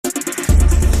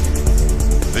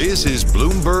This is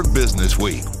Bloomberg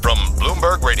Businessweek from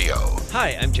Bloomberg Radio.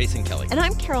 Hi, I'm Jason Kelly. And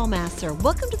I'm Carol Massar.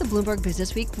 Welcome to the Bloomberg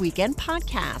Businessweek Weekend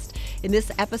Podcast. In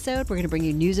this episode, we're going to bring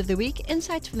you news of the week,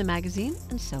 insights from the magazine,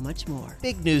 and so much more.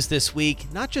 Big news this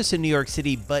week, not just in New York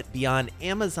City, but beyond.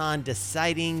 Amazon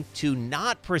deciding to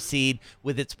not proceed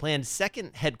with its planned second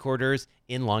headquarters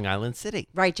in Long Island City.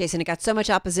 Right, Jason. It got so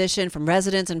much opposition from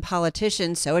residents and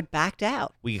politicians, so it backed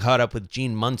out. We caught up with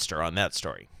Gene Munster on that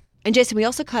story. And Jason, we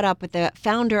also caught up with the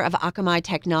founder of Akamai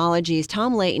Technologies,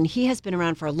 Tom Leighton. He has been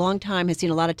around for a long time, has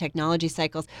seen a lot of technology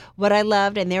cycles. What I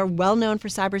loved, and they're well known for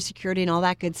cybersecurity and all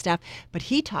that good stuff, but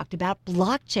he talked about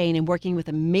blockchain and working with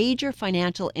a major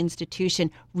financial institution,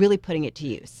 really putting it to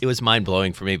use. It was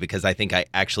mind-blowing for me because I think I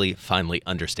actually finally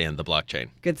understand the blockchain.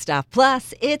 Good stuff.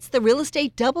 Plus, it's the real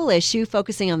estate double issue,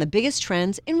 focusing on the biggest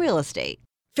trends in real estate.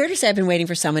 Fair to say I've been waiting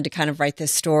for someone to kind of write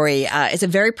this story. It's a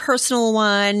very personal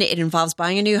one. It involves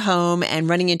buying a new home and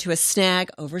running into a snag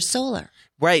over solar.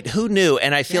 Right. Who knew?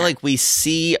 And I feel like we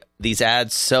see these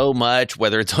ads so much,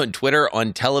 whether it's on Twitter,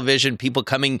 on television, people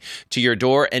coming to your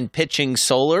door and pitching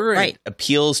solar. Right. It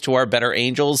appeals to our better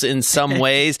angels in some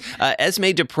ways.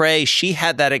 Esme Dupre, she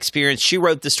had that experience. She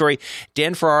wrote the story.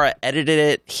 Dan Ferrara edited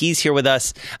it. He's here with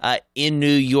us in New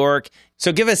York.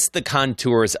 So give us the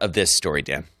contours of this story,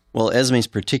 Dan. Well, Esme's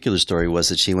particular story was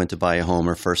that she went to buy a home,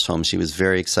 her first home. She was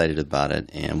very excited about it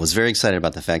and was very excited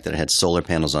about the fact that it had solar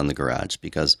panels on the garage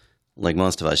because, like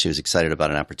most of us, she was excited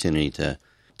about an opportunity to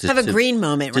have a green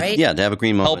moment, right? Yeah, to have a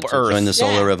green moment. Help to Earth. join the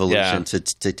solar revolution, Yeah.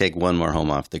 to take one more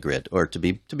home off the grid or to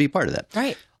be part of that.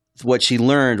 Right. What she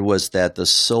learned was that the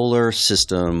solar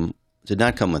system did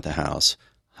not come with the house.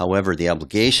 However, the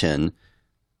obligation,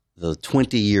 the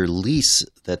 20-year lease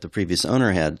that the previous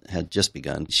owner had just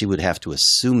begun, she would have to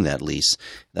assume that lease,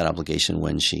 that obligation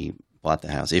when she bought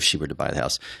the house, if she were to buy the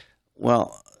house.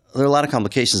 Well, there are a lot of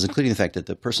complications, including the fact that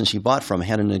the person she bought from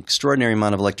had an extraordinary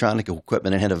amount of electronic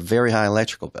equipment and had a very high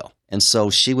electrical bill. And so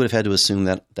she would have had to assume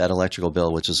that electrical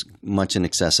bill, which was much in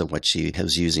excess of what she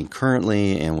was using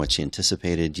currently and what she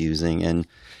anticipated using. And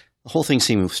the whole thing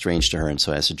seemed strange to her. And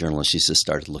so as a journalist, she just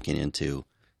started looking into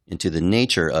the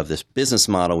nature of this business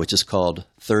model, which is called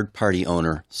third-party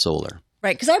owner solar.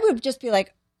 Right, because I would just be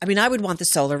like, I would want the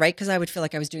solar, right? Because I would feel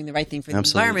like I was doing the right thing for the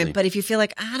environment. But if you feel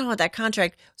like, I don't want that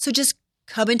contract, so just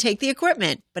come and take the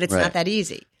equipment. But it's not that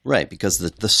easy. Right, because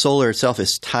the solar itself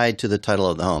is tied to the title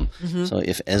of the home. Mm-hmm. So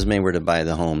if Esme were to buy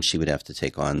the home, she would have to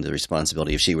take on the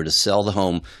responsibility. If she were to sell the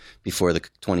home before the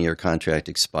 20-year contract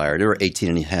expired, there were 18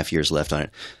 and a half years left on it,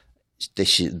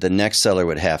 the next seller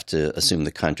would have to assume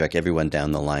the contract. Everyone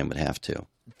down the line would have to.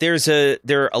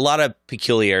 There are a lot of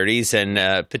peculiarities and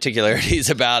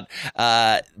particularities about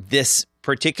this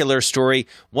particular story,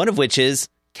 one of which is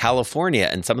California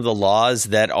and some of the laws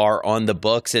that are on the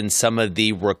books and some of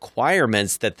the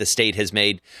requirements that the state has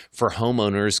made for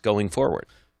homeowners going forward.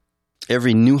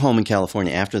 Every new home in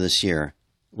California after this year,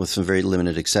 with some very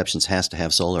limited exceptions, has to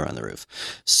have solar on the roof.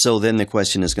 So then the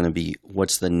question is going to be,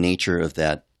 what's the nature of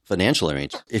that financial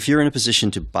arrangement? If you're in a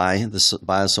position to buy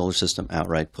a solar system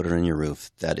outright, put it on your roof,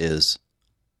 that's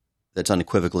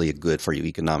unequivocally a good for you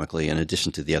economically, in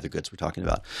addition to the other goods we're talking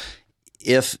about.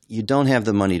 If you don't have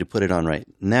the money to put it on right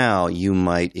now, you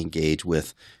might engage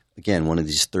with, again, one of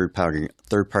these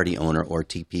third-party owner or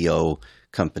TPO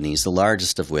companies, the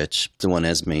largest of which, the one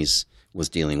Esme's was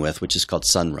dealing with, which is called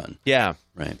Sunrun. Yeah.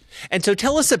 Right. And so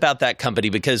tell us about that company,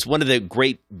 because one of the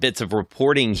great bits of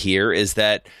reporting here is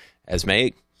that Esme,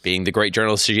 being the great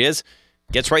journalist she is,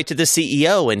 gets right to the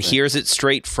CEO and hears it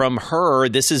straight from her.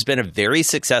 This has been a very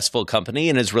successful company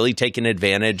and has really taken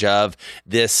advantage of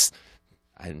this,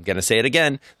 I'm going to say it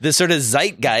again, this sort of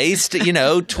zeitgeist,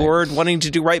 toward wanting to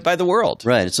do right by the world.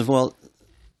 Right.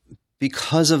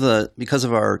 Because of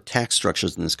our tax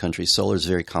structures in this country, solar is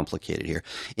very complicated here.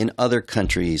 In other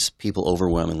countries, people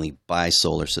overwhelmingly buy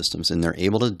solar systems, and they're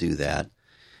able to do that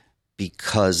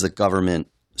because the government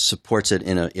supports it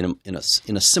in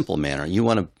a simple manner. You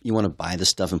want to buy the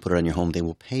stuff and put it on your home, they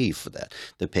will pay you for that.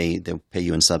 They'll pay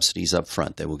you in subsidies up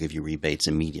front. They will give you rebates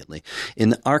immediately.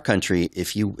 In our country,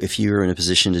 if you're in a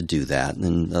position to do that,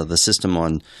 then the system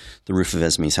on the roof of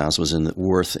Esme's house was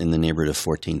worth in the neighborhood of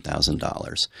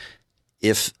 $14,000.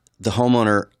 If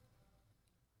the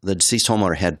deceased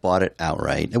homeowner had bought it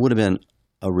outright, it would have been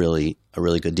a really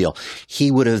good deal.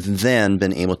 He would have then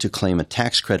been able to claim a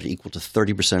tax credit equal to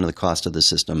 30% of the cost of the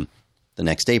system the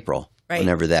next April,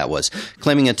 whenever that was.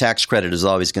 Claiming a tax credit is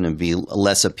always going to be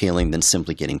less appealing than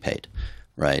simply getting paid,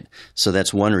 right? So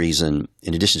that's one reason,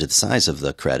 in addition to the size of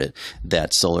the credit,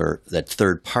 that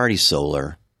third-party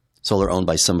solar solar owned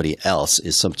by somebody else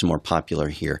is so much more popular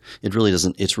here. It really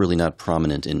doesn't. It's really not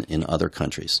prominent in other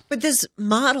countries. But this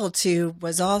model, too,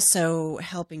 was also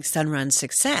helping Sunrun's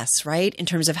success, right, in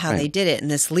terms of how they did it in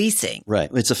this leasing. Right.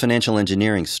 It's a financial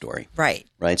engineering story. Right.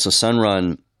 Right. So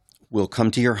Sunrun will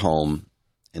come to your home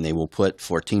and they will put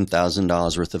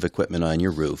 $14,000 worth of equipment on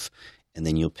your roof, and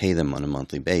then you'll pay them on a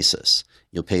monthly basis.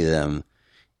 You'll pay them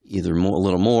either a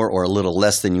little more or a little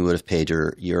less than you would have paid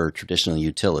your traditional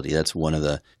utility. That's one of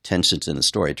the tensions in the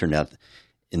story. It turned out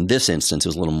in this instance,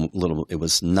 it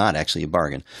was not actually a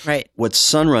bargain. Right. What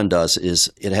Sunrun does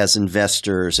is it has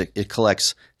investors. It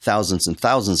collects thousands and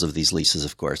thousands of these leases,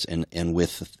 of course, and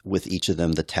with each of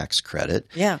them the tax credit.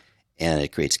 Yeah. And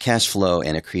it creates cash flow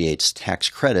and it creates tax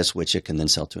credits, which it can then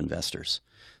sell to investors.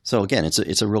 So again,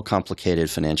 it's a real complicated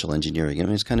financial engineering. I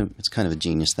mean, it's kind of a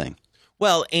genius thing.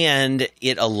 Well, and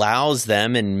it allows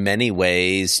them in many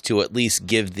ways to at least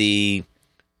give the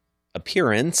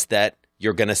appearance that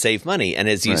you're going to save money. And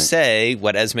as you say,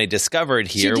 what Esme discovered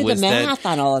here was that she did the math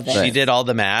on all of this. She did all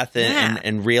the math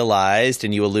and realized,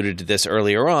 and you alluded to this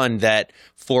earlier on, that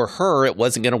for her it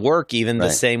wasn't going to work even the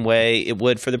same way it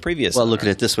would for the previous owner. Look at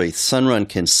it this way. Sunrun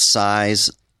can size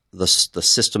the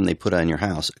system they put on your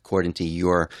house according to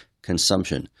your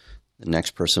consumption. The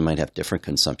next person might have different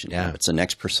consumption habits. The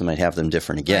next person might have them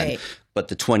different again. Right. But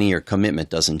the 20-year commitment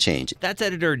doesn't change. That's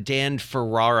editor Dan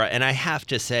Ferrara. And I have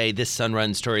to say, this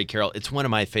Sunrun story, Carol, it's one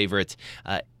of my favorites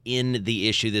in the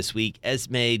issue this week.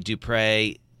 Esme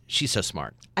Dupre, she's so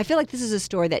smart. I feel like this is a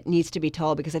story that needs to be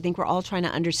told because I think we're all trying to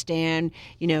understand,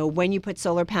 when you put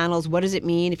solar panels, what does it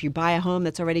mean if you buy a home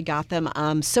that's already got them?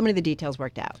 So many of the details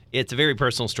worked out. It's a very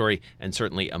personal story and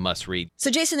certainly a must read. So,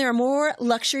 Jason, there are more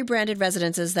luxury branded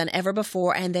residences than ever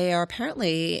before, and they are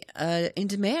apparently in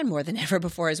demand more than ever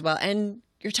before as well. And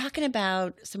you're talking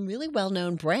about some really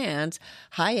well-known brands,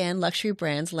 high-end luxury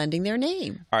brands lending their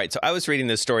name. All right, so I was reading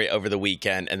this story over the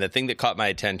weekend, and the thing that caught my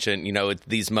attention, it's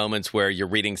these moments where you're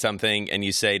reading something and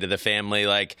you say to the family,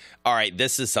 like, all right,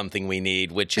 this is something we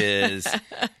need, which is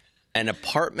an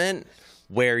apartment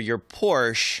where your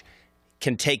Porsche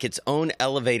can take its own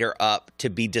elevator up to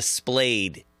be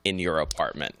displayed in your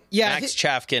apartment. Yeah, Max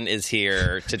Chafkin is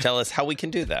here to tell us how we can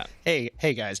do that. Hey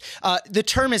guys. The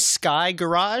term is Sky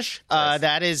Garage.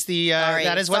 That is the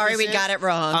that is what Sorry, this we is. got it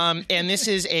wrong. And this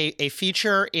is a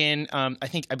feature in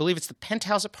I believe it's the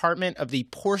penthouse apartment of the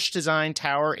Porsche Design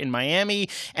Tower in Miami.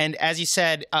 And as you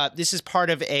said, this is part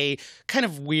of a kind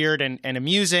of weird and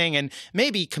amusing and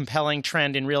maybe compelling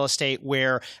trend in real estate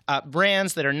where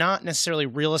brands that are not necessarily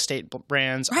real estate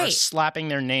brands are slapping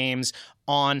their names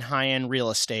on high-end real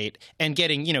estate and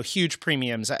getting, huge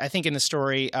premiums. I think in the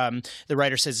story, the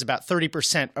writer says it's about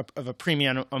 30% of a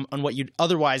premium on what you'd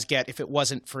otherwise get if it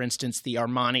wasn't, for instance, the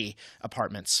Armani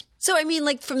apartments. So,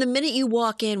 from the minute you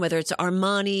walk in, whether it's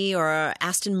Armani or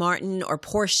Aston Martin or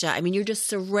Porsche, you're just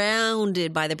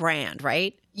surrounded by the brand,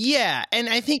 right? Yeah. And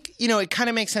I think, it kind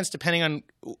of makes sense depending on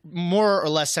more or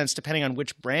less sense depending on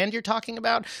which brand you're talking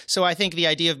about. So I think the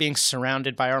idea of being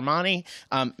surrounded by Armani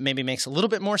maybe makes a little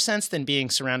bit more sense than being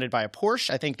surrounded by a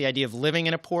Porsche. I think the idea of living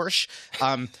in a Porsche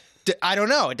I don't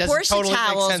know. It doesn't Porsche totally make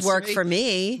towels sense work to me. for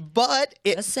me. But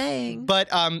just saying. But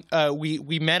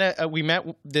we met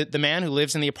the man who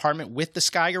lives in the apartment with the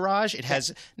Sky Garage. It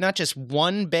has not just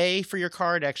one bay for your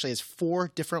car; it actually has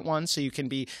 4 different ones, so you can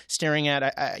be staring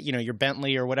at your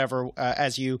Bentley or whatever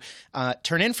as you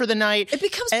turn in for the night. It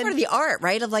becomes part of the art,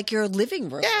 right? Of like your living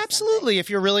room. Yeah, absolutely. If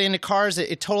you're really into cars,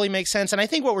 it totally makes sense. And I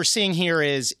think what we're seeing here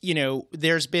is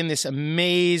there's been this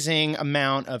amazing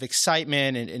amount of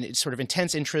excitement and sort of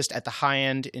intense interest at the high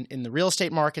end in the real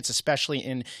estate markets, especially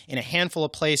in a handful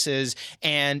of places.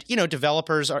 And,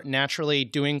 developers are naturally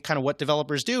doing kind of what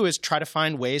developers do is try to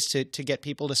find ways to get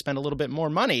people to spend a little bit more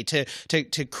money to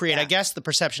create, I guess, the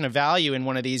perception of value in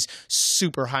one of these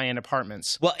super high-end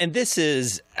apartments. Well, and this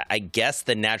is, I guess,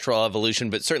 the natural evolution,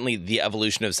 but certainly the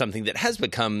evolution of something that has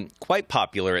become quite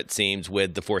popular, it seems,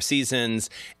 with the Four Seasons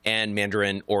and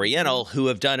Mandarin Oriental, who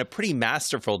have done a pretty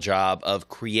masterful job of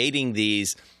creating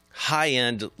these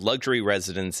high-end luxury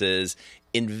residences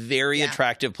in very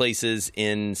attractive places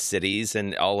in cities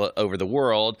and all over the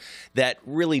world that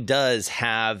really does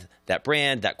have that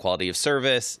brand, that quality of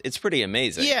service. It's pretty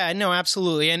amazing. Yeah, no,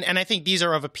 absolutely. And I think these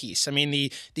are of a piece. I mean,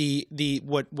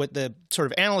 what the sort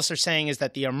of analysts are saying is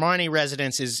that the Armani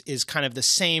residence is kind of the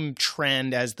same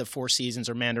trend as the Four Seasons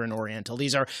or Mandarin Oriental.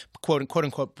 These are quote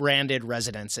unquote branded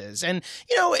residences. And,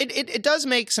 it does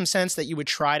make some sense that you would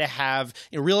try to have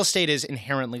real estate is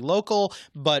inherently local,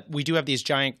 but we do have these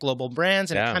giant global brands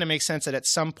brands, and it kind of makes sense that at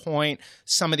some point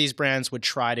some of these brands would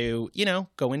try to,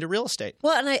 go into real estate.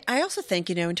 Well, and I also think,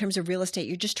 in terms of real estate,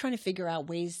 you're just trying to figure out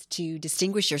ways to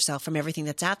distinguish yourself from everything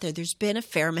that's out there. There's been a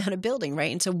fair amount of building,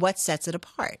 right? And so what sets it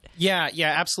apart? Yeah,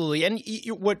 absolutely. And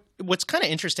what's kind of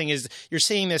interesting is you're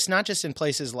seeing this not just in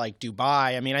places like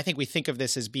Dubai. I mean, I think we think of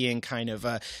this as being kind of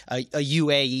a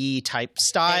UAE type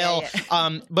style.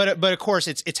 But of course,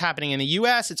 it's happening in the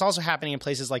U.S. It's also happening in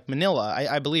places like Manila.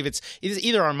 I believe it's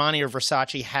either Armani or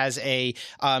Versace has a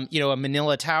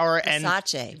Manila tower.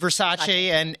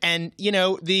 Versace. And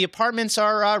the apartments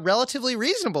are relatively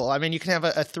reasonable. I mean, you can have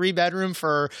a 3-bedroom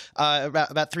for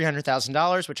about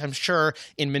 $300,000, which I'm sure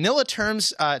in Manila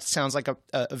terms sounds like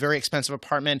a very expensive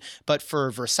apartment. But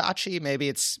for Versace, maybe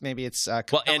it's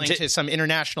compelling to some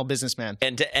international businessman.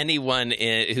 And to anyone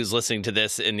who's listening to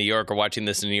this in New York or watching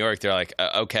this in New York, they're like,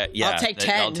 okay, yeah, I'll take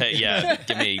 10.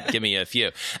 Give me a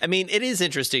few. I mean, it is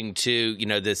interesting to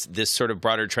this sort of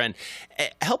broader trend.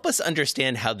 Help us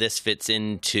understand how this fits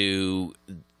into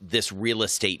this real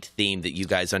estate theme that you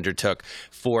guys undertook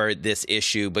for this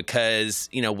issue, because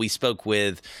we spoke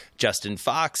with Justin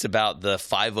Fox about the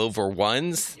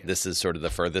 5/1s. Yeah. This is sort of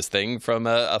the furthest thing from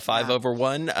a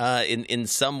 5/1 in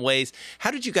some ways. How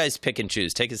did you guys pick and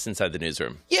choose? Take us inside the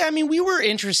newsroom. Yeah, I mean, we were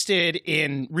interested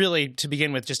in really, to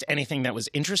begin with, just anything that was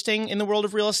interesting in the world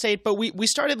of real estate, but we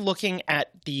started looking at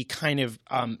the kind of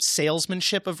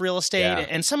salesmanship of real estate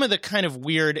and some of the kind of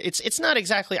weird, it's not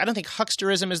exactly, I don't think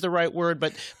hucksterism is the right word,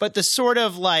 but the sort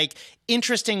of like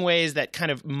interesting ways that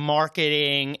kind of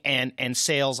marketing and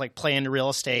sales like play into real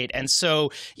estate. And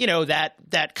so,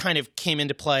 that kind of came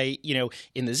into play,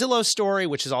 in the Zillow story,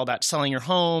 which is all about selling your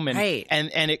home. And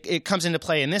and it comes into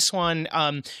play in this one.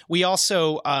 We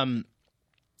also, I'm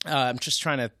just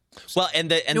trying to. Well,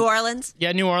 and New Orleans?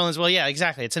 Yeah, New Orleans. Well, yeah,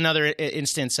 exactly. It's another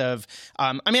instance of,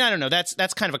 I don't know.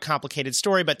 That's kind of a complicated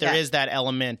story, but there is that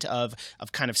element of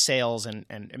kind of sales and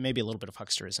maybe a little bit of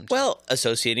hucksterism. Well,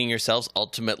 associating yourselves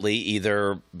ultimately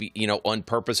either, on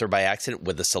purpose or by accident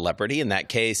with a celebrity, in that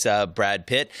case, Brad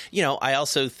Pitt. I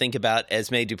also think about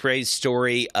Esme Dupre's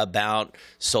story about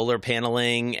solar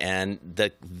paneling and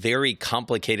the very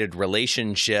complicated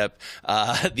relationship,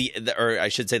 or I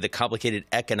should say the complicated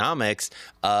economics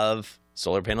of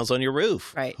solar panels on your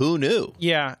roof. Right. Who knew?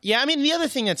 Yeah. I mean, the other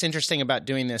thing that's interesting about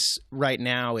doing this right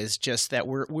now is just that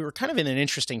we're kind of in an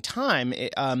interesting time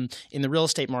in the real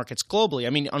estate markets globally.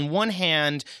 I mean, on one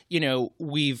hand,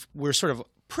 we're sort of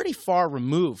pretty far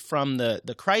removed from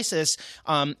the crisis.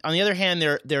 On the other hand,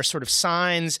 there are sort of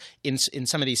signs in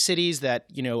some of these cities that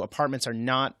apartments are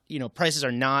not, prices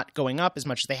are not going up as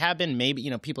much as they have been. Maybe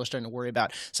people are starting to worry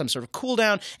about some sort of cool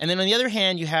down. And then on the other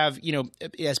hand, you have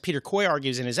as Peter Coy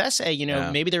argues in his essay,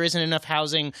 maybe there isn't enough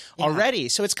housing already.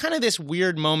 So it's kind of this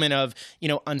weird moment of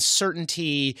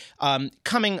uncertainty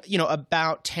coming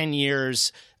about 10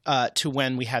 years. To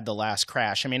when we had the last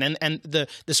crash. I mean, and the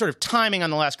sort of timing on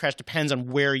the last crash depends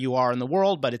on where you are in the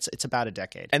world, but it's about a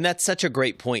decade. And that's such a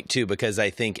great point, too, because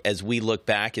I think as we look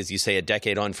back, as you say, a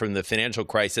decade on from the financial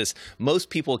crisis,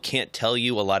 most people can't tell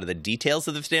you a lot of the details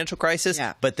of the financial crisis,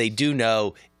 but they do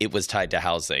know it was tied to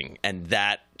housing. And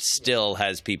that still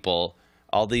has people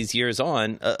all these years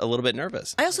on a little bit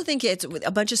nervous. I also think it's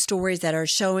a bunch of stories that are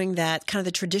showing that kind of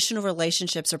the traditional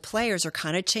relationships or players are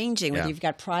kind of changing. Whether you've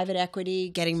got private equity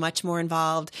getting much more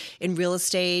involved in real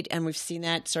estate, and we've seen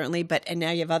that certainly, and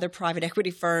now you have other private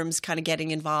equity firms kind of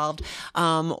getting involved.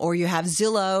 Or you have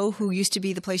Zillow, who used to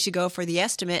be the place you go for the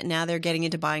estimate, and now they're getting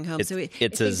into buying homes.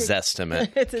 It's a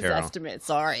Zestimate. It's a Zestimate,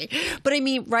 sorry. But I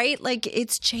mean, right? Like,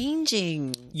 it's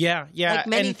changing. Yeah. Like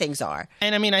many things are.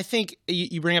 And I mean, I think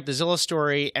you bring up the Zillow story.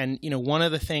 And, one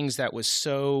of the things that was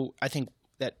so, I think,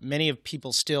 that many of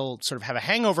people still sort of have a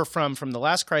hangover from the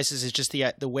last crisis is just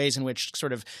the ways in which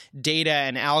sort of data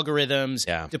and algorithms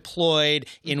deployed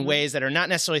in ways that are not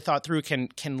necessarily thought through can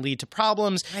lead to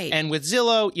problems. Right. And with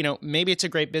Zillow, maybe it's a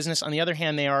great business. On the other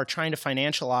hand, they are trying to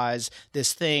financialize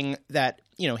this thing that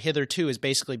hitherto has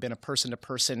basically been a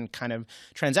person-to-person kind of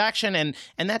transaction, and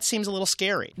that seems a little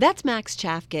scary. That's Max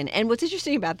Chafkin. And what's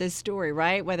interesting about this story,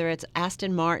 right, whether it's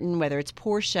Aston Martin, whether it's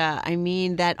Porsche, I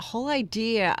mean, that whole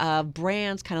idea of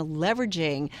brands kind of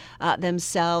leveraging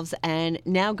themselves and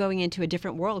now going into a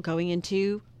different world, going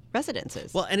into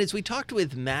residences. Well, and as we talked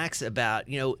with Max about,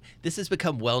 this has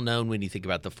become well known when you think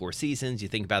about the Four Seasons, you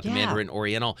think about the Mandarin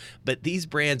Oriental, but these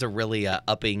brands are really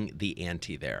upping the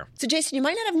ante there. So, Jason, you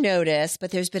might not have noticed,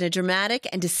 but there's been a dramatic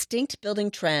and distinct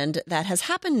building trend that has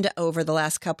happened over the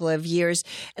last couple of years,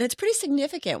 and it's pretty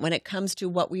significant when it comes to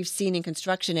what we've seen in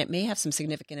construction. It may have some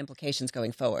significant implications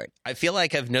going forward. I feel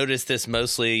like I've noticed this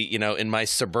mostly, in my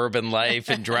suburban life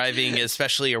and driving,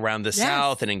 especially around the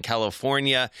South and in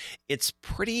California. It's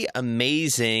pretty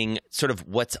amazing sort of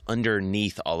what's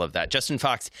underneath all of that. Justin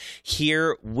Fox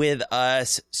here with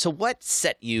us. So what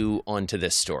set you onto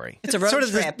this story? It's a road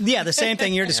trip. The same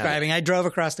thing you're describing. I drove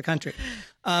across the country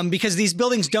because these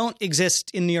buildings don't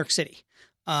exist in New York City.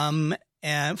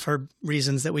 And for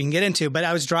reasons that we can get into. But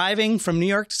I was driving from New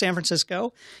York to San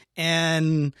Francisco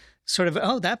and sort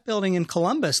of, that building in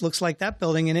Columbus looks like that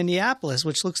building in Indianapolis,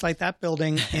 which looks like that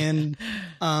building in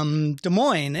Des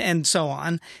Moines, and so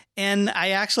on. And I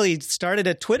actually started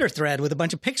a Twitter thread with a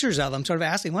bunch of pictures of them, sort of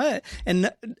asking what.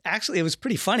 And actually, it was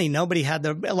pretty funny.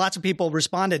 Lots of people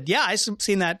responded, yeah, I've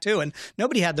seen that too. And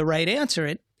nobody had the right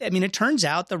answer. It turns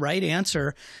out the right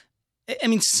answer,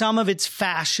 some of it's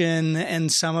fashion and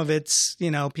some of it's,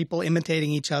 people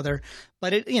imitating each other.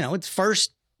 But it's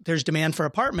first, there's demand for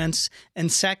apartments.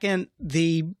 And second,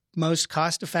 the most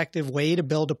cost-effective way to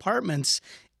build apartments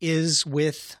is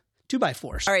with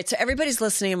 2x4s. All right. So everybody's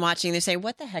listening and watching. They're saying,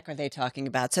 what the heck are they talking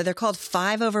about? So they're called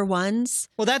 5/1s?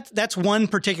 Well, that's one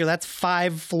particular. That's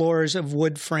 5 floors of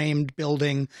wood-framed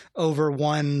building over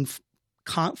one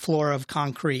floor of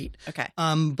concrete. Okay.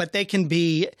 But they can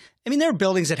be, there are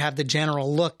buildings that have the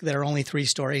general look that are only 3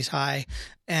 stories high.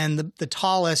 And the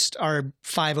tallest are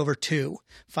 5/2,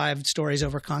 5 stories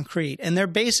over concrete. And they're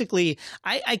basically,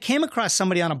 I came across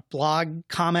somebody on a blog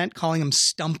comment calling them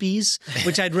stumpies,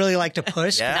 which I'd really like to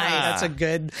push. Yeah. That's a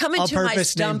good Come into my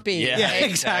stumpy. Yeah,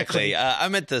 exactly.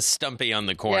 I'm at the stumpy on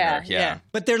the corner. Yeah.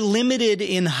 But they're limited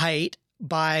in height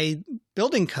by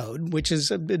building code, which is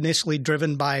initially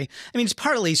driven by, it's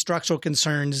partly structural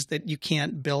concerns that you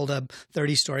can't build a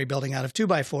 30-story building out of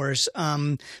 2x4s,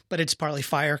 but it's partly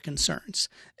fire concerns.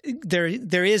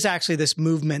 There is actually this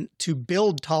movement to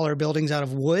build taller buildings out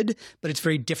of wood, but it's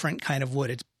very different kind of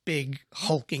wood. It's big,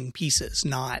 hulking pieces,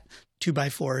 not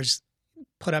 2x4s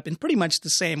put up in pretty much the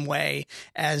same way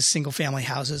as single-family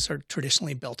houses are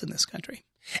traditionally built in this country.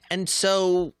 And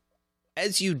so,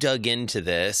 as you dug into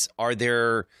this, are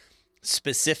there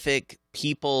specific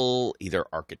people, either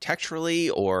architecturally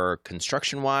or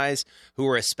construction-wise, who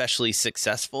are especially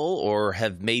successful or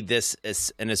have made this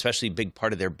an especially big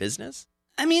part of their business?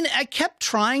 I kept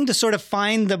trying to sort of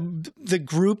find the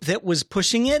group that was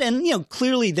pushing it. And,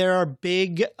 clearly there are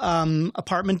big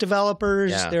apartment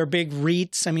developers. Yeah. There are big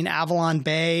REITs. Avalon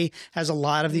Bay has a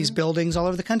lot of these buildings all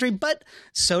over the country, but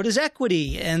so does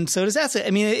Equity and so does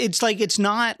Asset. It's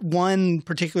not one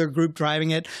particular group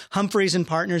driving it. Humphreys and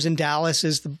Partners in Dallas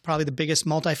is probably the biggest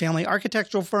multifamily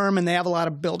architectural firm, and they have a lot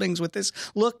of buildings with this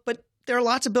look, but there are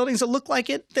lots of buildings that look like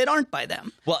it that aren't by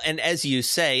them. Well, and as you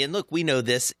say, and look, we know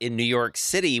this in New York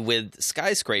City with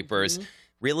skyscrapers,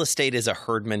 real estate is a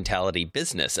herd mentality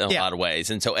business in a lot of ways.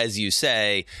 And so, as you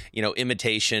say,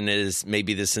 imitation is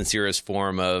maybe the sincerest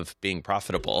form of being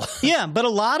profitable. Yeah, but a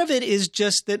lot of it is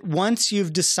just that once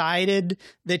you've decided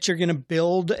that you're going to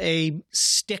build a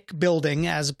stick building,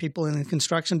 as people in the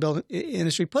construction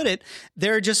industry put it,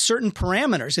 there are just certain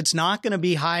parameters. It's not going to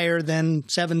be higher than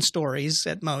 7 stories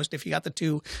at most if you got the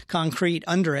 2 concrete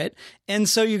under it. And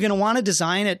so you're going to want to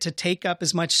design it to take up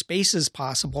as much space as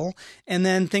possible. And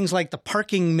then things like the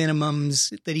parking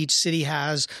minimums that each city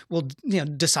has will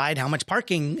decide how much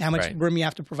room you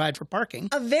have to provide for parking.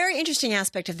 A very interesting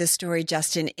aspect of this story,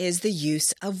 Justin, is the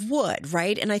use of wood,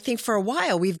 right? And I think for a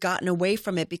while we've gotten away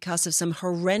from it because of some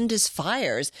horrendous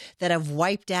fires that have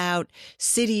wiped out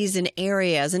cities and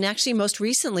areas, and actually most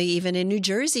recently even in New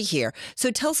Jersey here.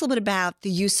 So tell us a little bit about the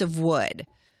use of wood.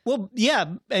 Well, yeah.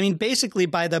 Basically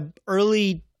by the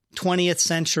early 20th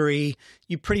century,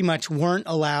 you pretty much weren't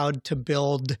allowed to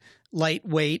build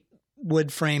lightweight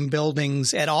wood frame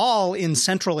buildings at all in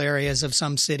central areas of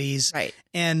some cities, right,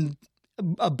 and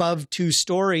above 2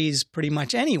 stories pretty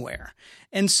much anywhere.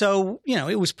 And so,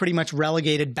 it was pretty much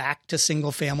relegated back to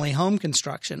single family home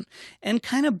construction. And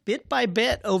kind of bit by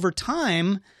bit over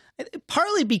time,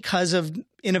 partly because of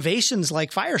innovations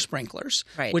like fire sprinklers,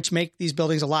 right, which make these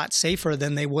buildings a lot safer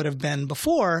than they would have been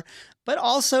before, but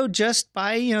also just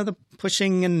by, the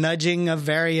pushing and nudging of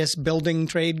various building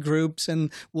trade groups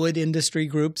and wood industry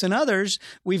groups and others,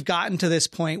 we've gotten to this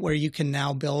point where you can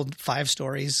now build 5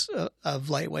 stories of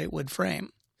lightweight wood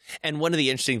frame. And one of the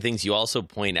interesting things you also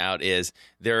point out is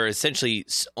there are essentially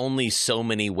only so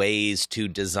many ways to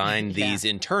design these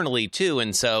internally, too.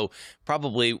 And so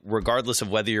probably regardless of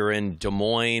whether you're in Des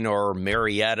Moines or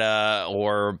Marietta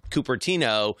or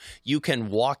Cupertino, you can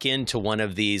walk into one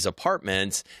of these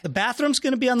apartments. The bathroom's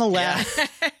going to be on the left,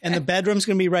 and the bedroom's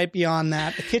going to be right beyond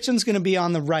that. The kitchen's going to be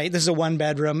on the right. This is a one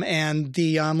bedroom, and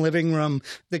the living room,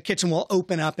 the kitchen will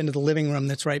open up into the living room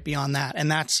that's right beyond that.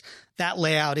 And that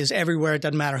layout is everywhere. It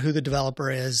doesn't matter who the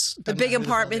developer is. The big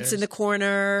apartments in the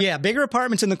corner. Yeah, bigger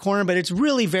apartments in the corner, but it's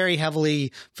really very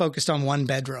heavily focused on one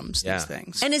bedrooms, these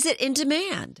things. And is it in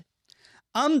demand?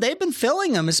 They've been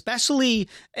filling them, especially,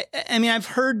 I mean, I've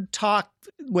heard talk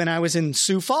when I was in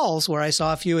Sioux Falls, where I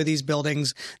saw a few of these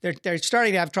buildings. They're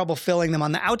starting to have trouble filling them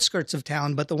on the outskirts of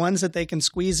town, but the ones that they can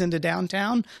squeeze into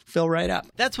downtown fill right up.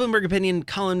 That's Bloomberg Opinion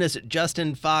columnist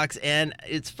Justin Fox, and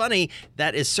it's funny,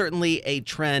 that is certainly a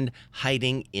trend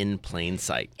hiding in plain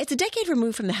sight. It's a decade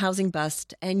removed from the housing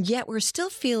bust, and yet we're still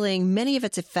feeling many of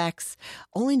its effects,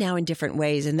 only now in different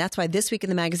ways. And that's why this week in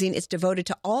the magazine, it's devoted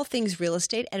to all things real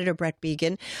estate. Editor Bret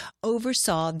Begun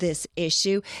oversaw this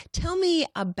issue. Tell me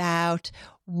about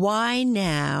why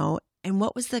now, and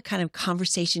what was the kind of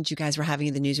conversations you guys were having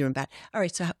in the newsroom about? All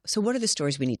right, so what are the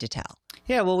stories we need to tell?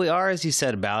 Yeah, well, we are, as you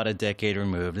said, about a decade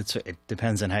removed. It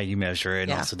depends on how you measure it.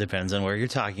 It also depends on where you're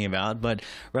talking about, but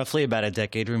roughly about a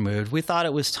decade removed. We thought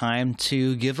it was time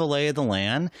to give a lay of the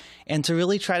land and to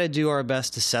really try to do our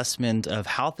best assessment of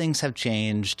how things have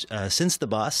changed since the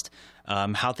bust,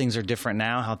 how things are different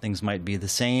now, how things might be the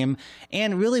same,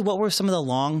 and really what were some of the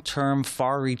long-term,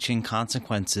 far-reaching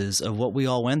consequences of what we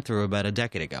all went through about a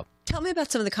decade ago. Tell me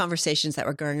about some of the conversations that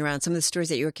were going around, some of the stories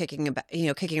that you were kicking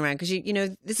around, because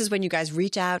this is when you guys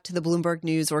reach out to the Bloomberg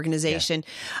News organization,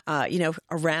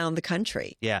 around the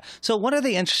country. Yeah. So one of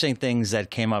the interesting things that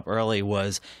came up early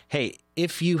was, hey,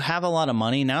 if you have a lot of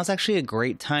money, now's actually a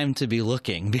great time to be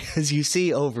looking, because you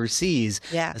see overseas,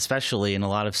 especially in a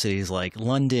lot of cities like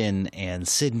London and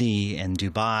Sydney and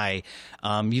Dubai,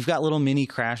 you've got little mini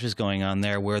crashes going on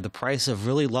there where the price of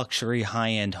really luxury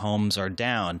high-end homes are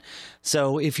down.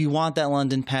 So if you want that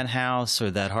London penthouse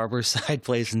or that Harborside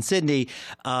place in Sydney,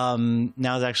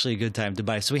 now's actually a good time to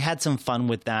buy. So we had some fun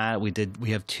with that.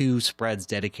 We have 2 spreads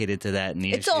dedicated to that.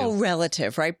 It's all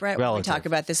relative, right, Brett? Relative. When we talk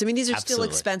about this, I mean, these are still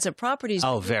expensive properties.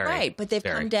 Oh, very. Right, but they've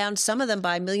come down, some of them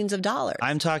by millions of dollars.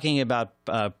 I'm talking about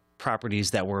properties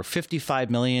that were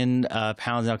 55 million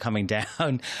pounds now coming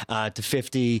down to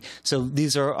 50. So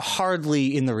these are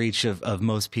hardly in the reach of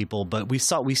most people, but we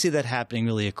see that happening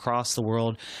really across the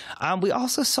world. We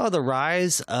also saw the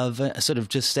rise of sort of,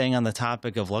 just staying on the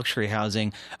topic of luxury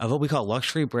housing, of what we call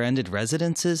luxury branded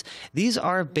residences. These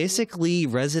are basically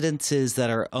residences that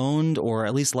are owned or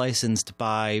at least licensed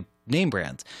by name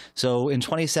brands. So in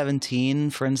 2017,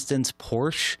 for instance,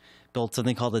 Porsche built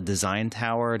something called the Design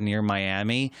Tower near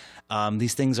Miami.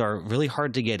 These things are really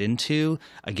hard to get into.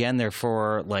 Again, they're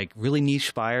for like really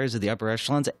niche buyers of the upper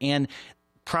echelons, and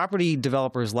property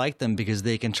developers like them because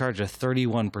they can charge a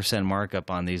 31%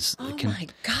 markup on these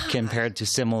compared to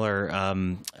similar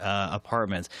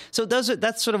apartments. So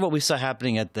that's sort of what we saw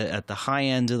happening at the high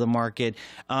end of the market.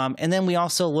 And then we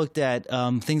also looked at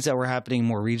things that were happening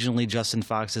more regionally. Justin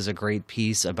Fox has a great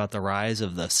piece about the rise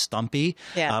of the Stumpy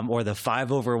or the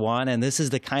 5/1. And this is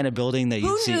the kind of building that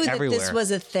you see everywhere. Who knew that this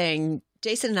was a thing?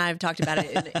 Jason and I have talked about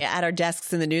it at our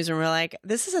desks in the newsroom. We're like,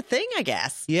 this is a thing, I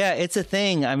guess. Yeah, it's a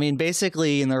thing. I mean,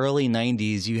 basically in the early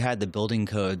 90s, you had the building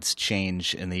codes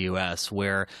change in the U.S.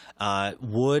 where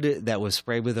wood that was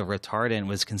sprayed with a retardant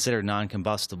was considered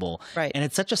non-combustible. Right. And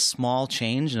it's such a small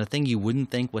change and a thing you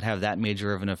wouldn't think would have that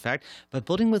major of an effect. But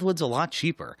building with wood's a lot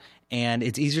cheaper. And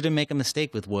it's easier to make a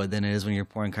mistake with wood than it is when you're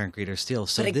pouring concrete or steel.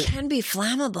 So but it can be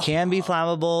flammable. Can be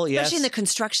flammable, yes. Especially in the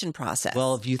construction process.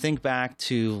 Well, if you think back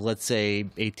to, let's say,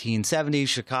 1870s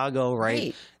Chicago,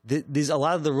 right? A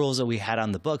lot of the rules that we had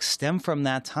on the books stem from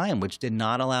that time, which did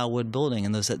not allow wood building,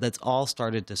 and that's all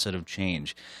started to sort of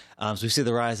change. So we see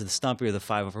the rise of the Stumpy or the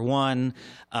 5/1.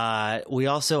 We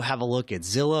also have a look at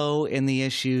Zillow in the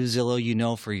issue.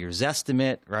 Zillow, for your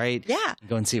Zestimate, right? Yeah.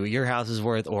 Go and see what your house is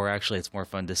worth, or actually it's more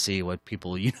fun to see what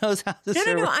people houses are worth.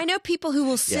 No. I know people who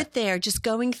will sit there just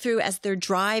going through as they're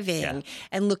driving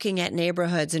and looking at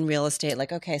neighborhoods and real estate,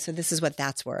 like, okay, so this is what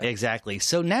that's worth. Exactly.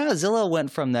 So now Zillow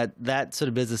went from that sort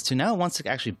of business business to now it wants to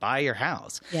actually buy your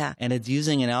house. Yeah. And it's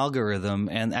using an algorithm.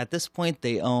 And at this point,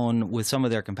 they own, with some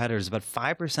of their competitors, about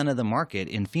 5% of the market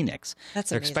in Phoenix. That's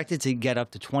They're amazing. expected to get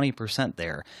up to 20%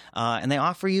 there. And they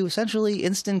offer you essentially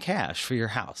instant cash for your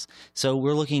house. So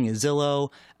we're looking at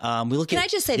Zillow. Can I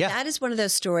just say that is one of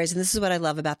those stories, and this is what I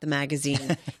love about the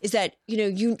magazine, is that,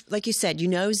 you like you said,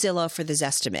 Zillow for the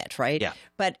Zestimate, right? Yeah.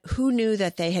 But who knew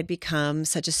that they had become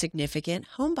such a significant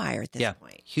home buyer at this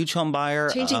point? Huge home buyer.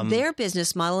 Changing their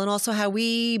business model and also how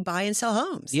we buy and sell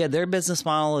homes. Yeah, their business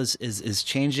model is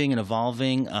changing and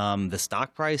evolving. The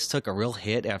stock price took a real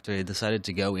hit after they decided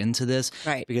to go into this.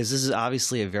 Right. Because this is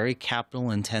obviously a very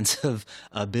capital-intensive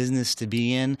business to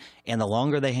be in. And the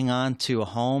longer they hang on to a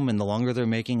home and the longer they're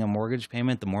making a mortgage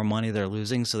payment, the more money they're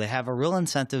losing. So they have a real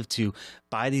incentive to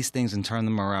buy these things and turn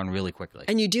them around really quickly.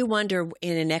 And you do wonder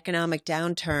in an economic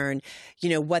downturn,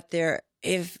 what they're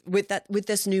with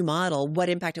this new model, what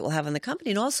impact it will have on the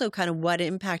company, and also kind of what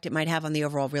impact it might have on the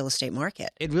overall real estate market.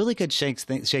 It really could shake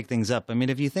things up. I mean,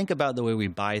 if you think about the way we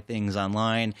buy things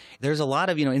online, there's a lot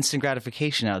of instant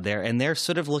gratification out there, and they're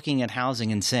sort of looking at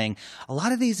housing and saying a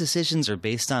lot of these decisions are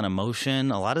based on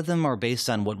emotion. A lot of them are based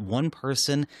on what one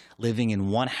person living in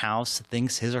one house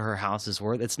thinks his or her house is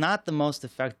worth. It's not the most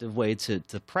effective way to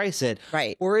price it,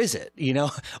 right? Or is it?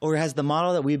 Or has the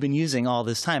model that we've been using all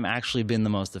this time actually been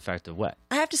the most effective way?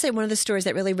 I have to say one of the stories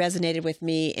that really resonated with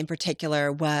me in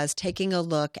particular was taking a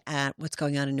look at what's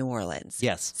going on in New Orleans.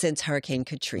 Yes. Since Hurricane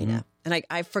Katrina. Mm-hmm. And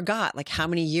I forgot how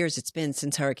many years it's been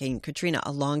since Hurricane Katrina,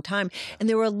 a long time. And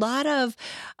there were a lot of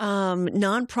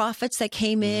nonprofits that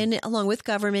came in along with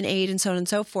government aid and so on and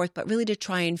so forth, but really to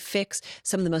try and fix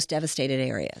some of the most devastated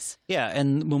areas. Yeah.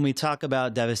 And when we talk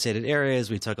about devastated areas,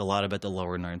 we talk a lot about the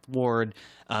lower Ninth Ward.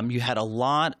 You had a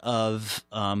lot of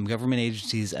government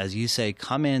agencies, as you say,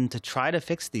 come in to try to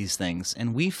fix these things.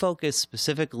 And we focus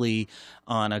specifically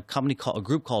on a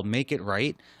group called Make It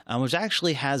Right, which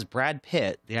actually has Brad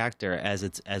Pitt, the actor, as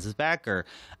its backer.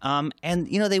 And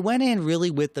they went in really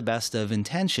with the best of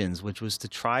intentions, which was to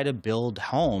try to build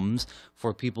homes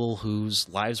for people whose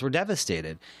lives were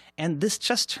devastated. And this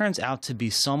just turns out to be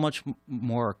so much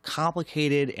more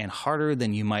complicated and harder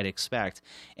than you might expect.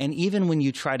 And even when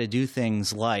you try to do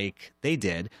things like they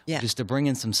did, just to bring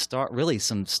in some star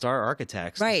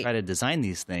architects to try to design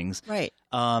these things,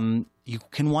 you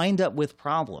can wind up with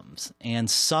problems. And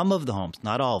some of the homes,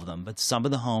 not all of them, but some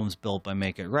of the homes built by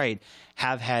Make It Right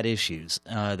have had issues.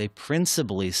 They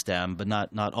principally stem, but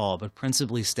not all, but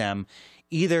principally stem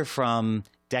either from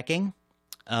decking,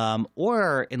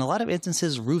 or in a lot of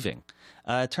instances, roofing.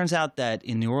 It turns out that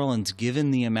in New Orleans,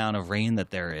 given the amount of rain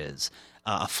that there is,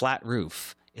 a flat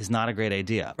roof is not a great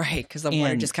idea. Right, because the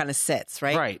water just kind of sits,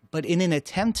 right? Right. But in an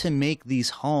attempt to make these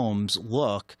homes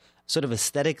look sort of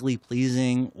aesthetically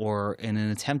pleasing, or in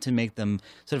an attempt to make them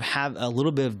sort of have a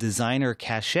little bit of designer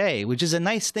cachet, which is a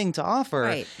nice thing to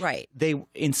offer. Right. They,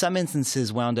 in some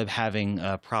instances, wound up having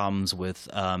problems with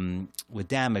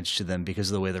damage to them because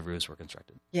of the way the roofs were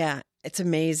constructed. Yeah. It's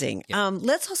amazing. Yeah.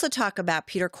 Let's also talk about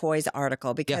Peter Coy's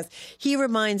article, because he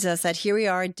reminds us that here we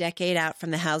are a decade out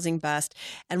from the housing bust.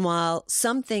 And while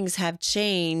some things have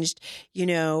changed,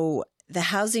 the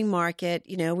housing market,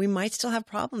 we might still have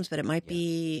problems, but it might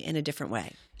be in a different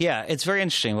way. Yeah, it's very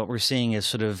interesting. What we're seeing is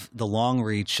sort of the long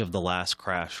reach of the last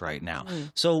crash right now.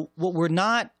 So what we're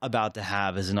not about to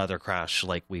have is another crash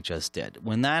like we just did.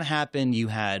 When that happened, you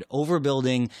had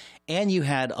overbuilding and you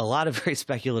had a lot of very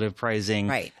speculative pricing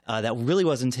that really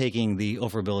wasn't taking the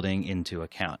overbuilding into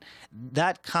account.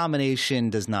 That combination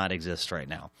does not exist right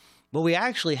now. What we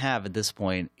actually have at this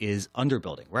point is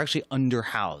underbuilding. We're actually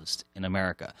underhoused in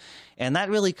America. And that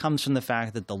really comes from the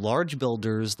fact that the large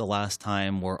builders the last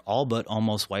time were all but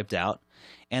almost wiped out.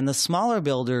 And the smaller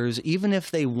builders, even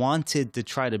if they wanted to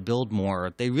try to build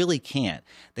more, they really can't.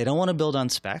 They don't want to build on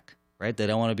spec, right? They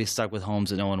don't want to be stuck with homes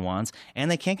that no one wants. And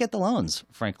they can't get the loans,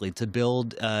 frankly, to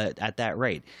build at that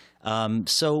rate.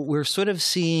 So we're sort of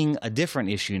seeing a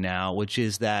different issue now, which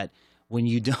is that when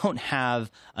you don't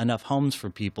have enough homes for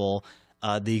people,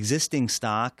 the existing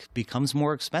stock becomes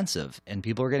more expensive and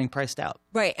people are getting priced out.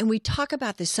 Right. And we talk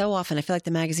about this so often. I feel like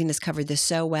the magazine has covered this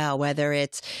so well, whether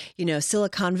it's,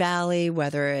 Silicon Valley,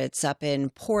 whether it's up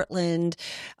in Portland,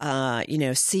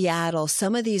 Seattle.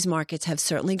 Some of these markets have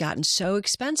certainly gotten so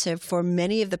expensive for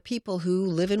many of the people who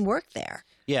live and work there.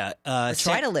 Yeah.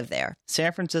 Try to live there.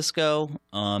 San Francisco,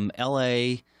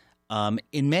 LA.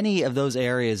 In many of those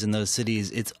areas in those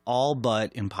cities, it's all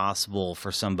but impossible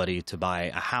for somebody to buy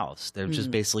a house. They're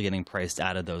just basically getting priced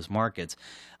out of those markets.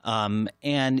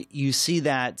 And you see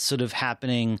that sort of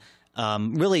happening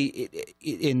Really,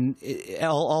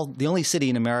 the only city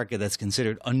in America that's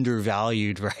considered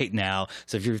undervalued right now.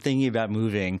 So if you're thinking about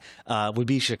moving, would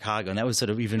be Chicago, and that was sort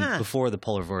of even before the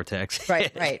polar vortex.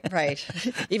 Right.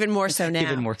 Even more so now.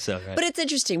 Even more so, right. But it's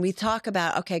interesting. We talk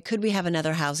about, okay, could we have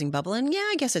another housing bubble? And yeah,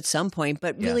 I guess at some point,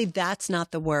 but really that's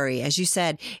not the worry. As you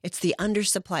said, it's the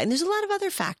undersupply. And there's a lot of other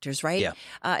factors, right? Yeah.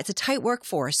 It's a tight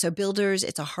workforce. So builders,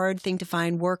 it's a hard thing to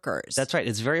find workers. That's right.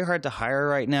 It's very hard to hire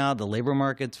right now. The labor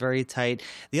market's very tight.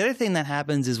 The other thing that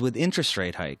happens is with interest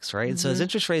rate hikes, right? So as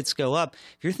interest rates go up,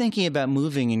 if you're thinking about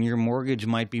moving and your mortgage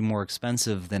might be more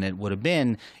expensive than it would have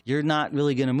been, you're not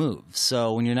really going to move.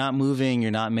 So when you're not moving,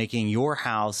 you're not making your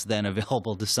house then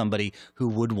available to somebody who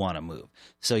would want to move.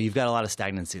 So you've got a lot of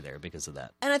stagnancy there because of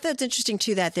that. And I thought it's interesting,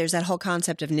 too, that there's that whole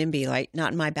concept of NIMBY, like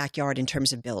not in my backyard in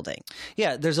terms of building.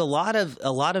 Yeah, there's a lot of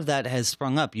that has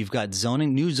sprung up. You've got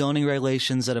new zoning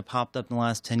regulations that have popped up in the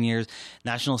last 10 years.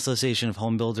 National Association of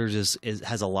Home Builders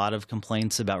has a lot of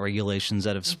complaints about regulations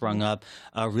that have sprung up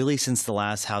really since the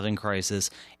last housing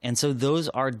crisis. And so those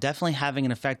are definitely having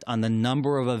an effect on the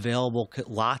number of available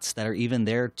lots that are even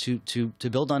there to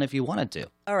build on if you wanted to.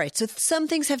 All right. So some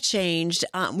things have changed.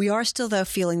 We are still, though,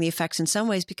 feeling the effects in some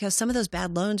ways because some of those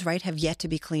bad loans, right, have yet to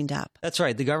be cleaned up. That's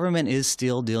right. The government is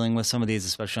still dealing with some of these,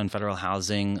 especially on federal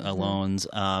housing loans.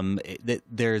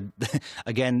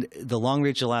 Again, the long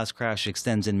reach of the last crash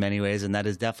extends in many ways, and that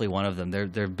is definitely one of them. There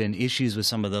have been issues with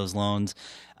some of those loans.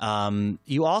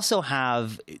 You also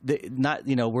have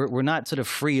we're not sort of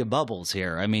free of bubbles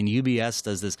here. I mean, UBS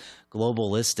does this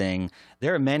global listing.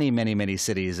 There are many, many, many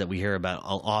cities that we hear about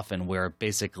often where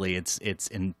basically it's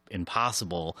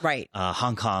impossible. Right.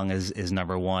 Hong Kong is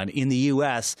number one. In the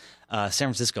U.S., San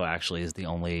Francisco actually is the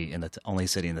only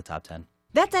city in the top 10.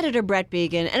 That's editor Bret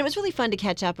Begun, and it was really fun to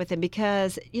catch up with him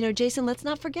because, Jason, let's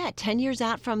not forget, 10 years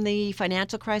out from the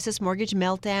financial crisis, mortgage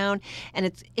meltdown, and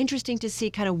it's interesting to see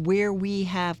kind of where we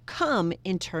have come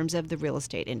in terms of the real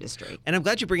estate industry. And I'm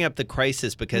glad you bring up the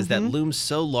crisis because that looms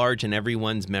so large in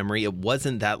everyone's memory. It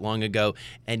wasn't that long ago,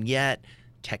 and yet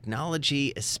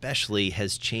technology especially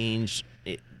has changed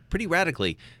pretty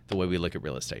radically the way we look at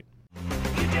real estate.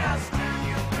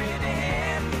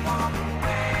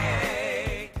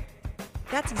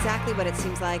 That's exactly what it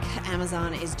seems like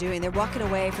Amazon is doing. They're walking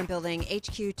away from building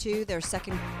HQ2, their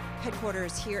second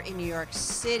headquarters here in New York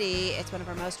City. It's one of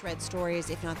our most read stories,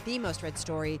 if not the most read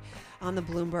story on the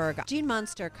Bloomberg. Gene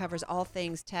Munster covers all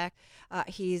things tech.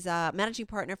 He's a managing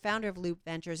partner, founder of Loop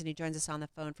Ventures, and he joins us on the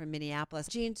phone from Minneapolis.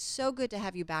 Gene, so good to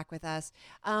have you back with us.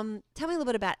 Tell me a little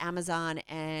bit about Amazon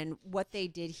and what they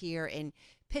did here in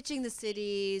pitching the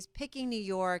cities, picking New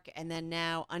York, and then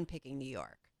now unpicking New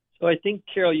York. So I think,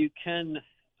 Carol, you can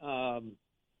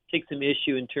take some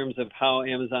issue in terms of how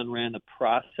Amazon ran the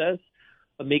process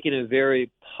of making a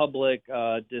very public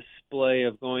display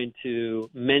of going to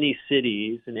many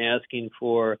cities and asking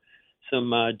for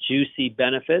some juicy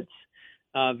benefits.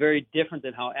 Very different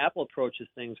than how Apple approaches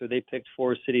things, where they picked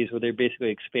 4 cities where their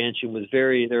basically expansion was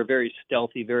they're very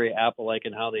stealthy, very Apple-like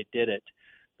in how they did it.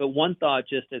 But one thought,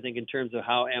 just I think in terms of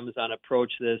how Amazon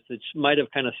approached this, that might have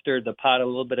kind of stirred the pot a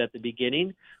little bit at the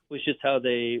beginning, was just how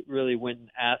they really went and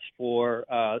asked for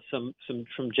some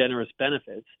generous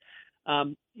benefits.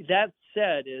 That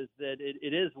said, is that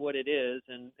it is what it is,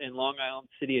 and Long Island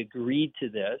City agreed to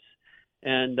this.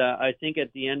 And I think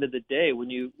at the end of the day, when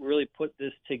you really put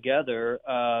this together,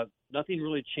 nothing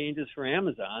really changes for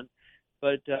Amazon,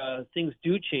 but things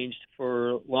do change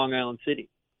for Long Island City.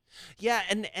 Yeah,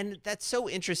 and that's so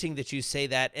interesting that you say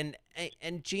that. And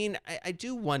Gene, I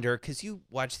do wonder, because you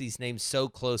watch these names so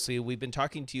closely. We've been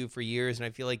talking to you for years, and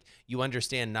I feel like you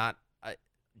understand not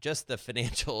just the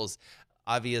financials,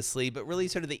 obviously, but really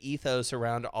sort of the ethos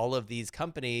around all of these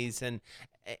companies. And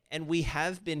we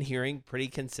have been hearing pretty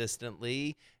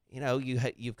consistently,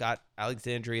 you've got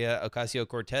Alexandria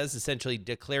Ocasio-Cortez essentially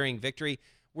declaring victory.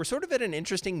 We're sort of at an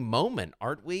interesting moment,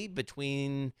 aren't we,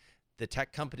 between the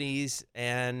tech companies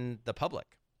and the public?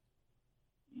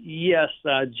 Yes,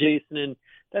 Jason, and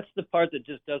that's the part that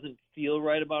just doesn't feel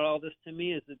right about all this to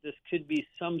me, is that this could be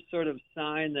some sort of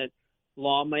sign that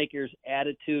lawmakers'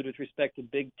 attitude with respect to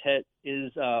big tech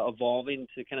is evolving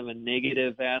to kind of a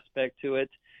negative aspect to it.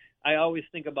 I always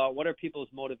think about what are people's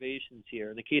motivations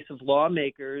here. In the case of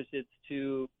lawmakers,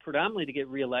 it's predominantly to get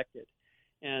reelected.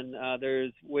 And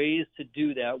there's ways to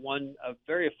do that. One, a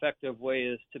very effective way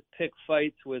is to pick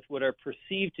fights with what are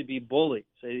perceived to be bullies.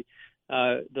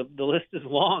 The list is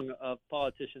long of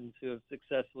politicians who have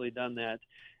successfully done that.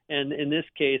 And in this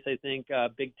case, I think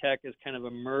big tech is kind of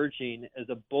emerging as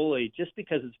a bully just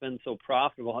because it's been so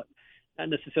profitable. Not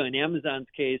necessarily in Amazon's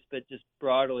case, but just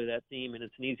broadly that theme. And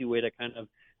it's an easy way to kind of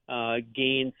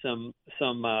gain some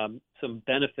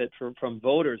benefit from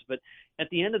voters. But at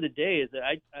the end of the day, is that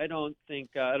I don't think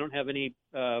I don't have any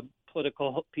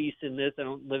political piece in this. I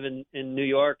don't live in New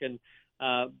York, and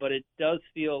but it does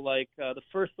feel like the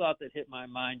first thought that hit my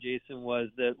mind, Jason, was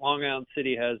that Long Island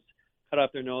City has cut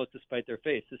off their nose to spite their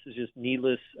face. This is just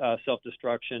needless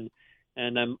self-destruction,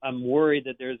 and I'm worried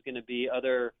that there's going to be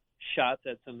other shots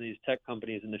at some of these tech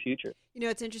companies in the future. You know,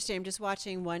 it's interesting. I'm just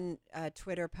watching one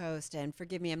Twitter post, and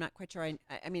forgive me, I'm not quite sure.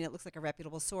 I mean, it looks like a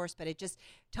reputable source, but it just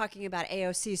talking about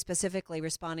AOC specifically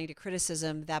responding to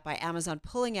criticism that by Amazon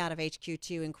pulling out of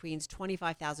HQ2 in Queens,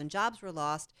 25,000 jobs were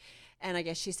lost. And I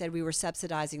guess she said we were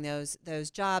subsidizing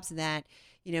those jobs, and that,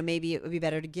 you know, maybe it would be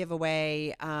better to give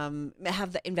away,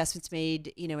 have the investments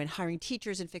made, you know, in hiring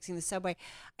teachers and fixing the subway.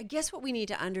 I guess what we need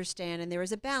to understand, and there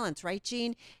is a balance, right,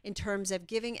 Gene, in terms of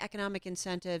giving economic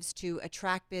incentives to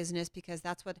attract business, because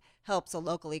that's what helps a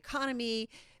local economy,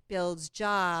 builds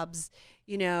jobs.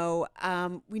 You know,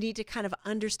 we need to kind of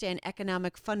understand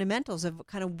economic fundamentals of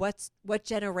kind of what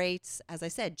generates, as I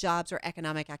said, jobs or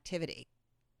economic activity.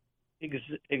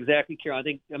 Exactly, Carol.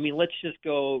 I mean, let's just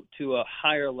go to a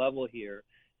higher level here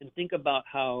and think about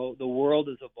how the world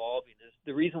is evolving.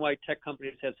 The reason why tech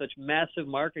companies have such massive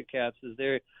market caps is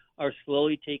they are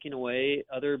slowly taking away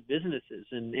other businesses.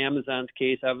 In Amazon's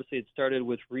case, obviously it started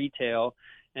with retail,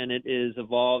 and it is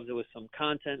evolved with some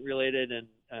content related and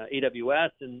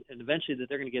AWS, and eventually that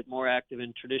they're going to get more active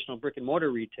in traditional brick and mortar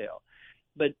retail.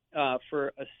 But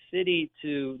for a city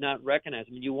to not recognize,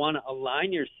 I mean, you want to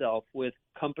align yourself with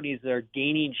companies that are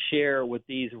gaining share with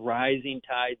these rising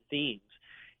tide themes.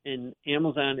 And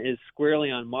Amazon is squarely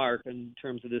on mark in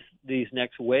terms of these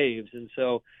next waves. And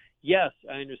so, yes,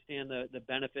 I understand the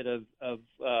benefit of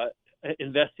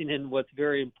investing in what's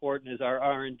very important is our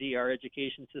R&D, our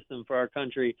education system for our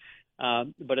country.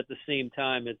 But at the same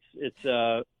time, it's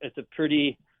a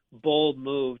pretty bold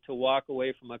move to walk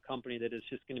away from a company that is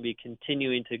just going to be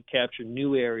continuing to capture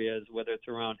new areas, whether it's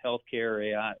around healthcare or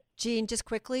AI. Gene, just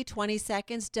quickly, 20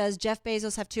 seconds. Does Jeff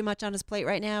Bezos have too much on his plate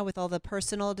right now with all the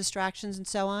personal distractions and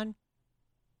so on?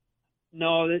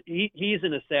 No, he's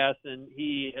an assassin.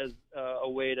 He has a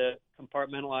way to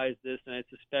compartmentalize this, and I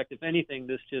suspect, if anything,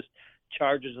 this just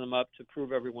charges him up to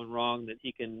prove everyone wrong that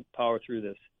he can power through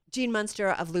this. Gene Munster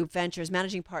of Loop Ventures,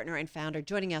 managing partner and founder,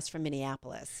 joining us from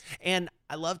Minneapolis. And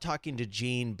I love talking to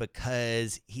Gene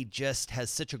because he just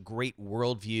has such a great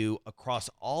worldview across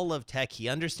all of tech. He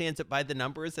understands it by the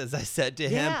numbers, as I said to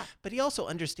him, but he also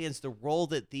understands the role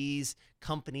that these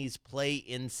companies play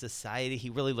in society. He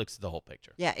really looks at the whole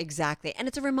picture. Yeah, exactly. And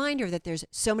it's a reminder that there's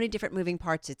so many different moving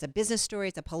parts. It's a business story,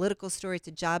 it's a political story, it's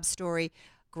a job story.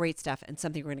 Great stuff, and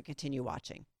something we're going to continue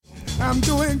watching. I'm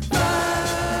doing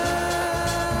fine.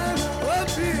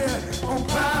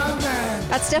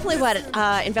 That's definitely what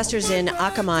investors in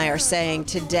Akamai are saying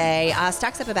today.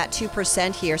 Stock's up about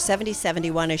 2% here,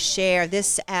 $70.71 a share.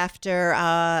 This after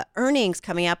earnings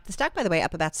coming up. The stock, by the way,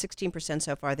 up about 16%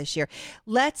 so far this year.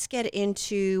 Let's get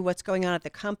into what's going on at the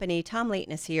company. Tom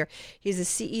Leighton is here. He's the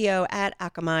CEO at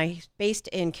Akamai. He's based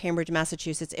in Cambridge,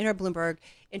 Massachusetts, in our Bloomberg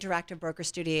Interactive Broker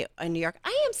Studio in New York.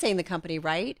 I am saying the company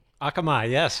right. Akamai,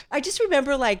 yes. I just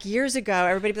remember like years ago,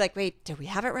 everybody be like, wait, did we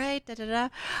have it right? Da, da,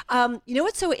 da. You know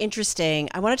what's so interesting?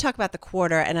 I want to talk about the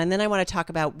quarter, and then I want to talk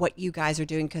about what you guys are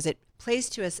doing, because it plays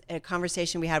to a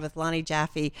conversation we had with Lonne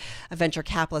Joffe, a venture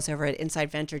capitalist over at Inside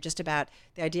Venture, just about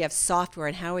the idea of software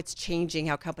and how it's changing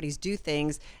how companies do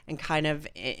things and kind of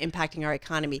impacting our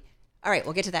economy. All right,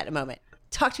 we'll get to that in a moment.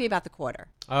 Talk to me about the quarter.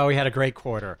 Oh, we had a great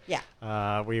quarter.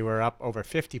 Yeah. We were up over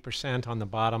 50% on the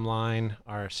bottom line.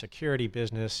 Our security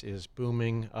business is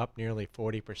booming, up nearly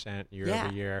 40% year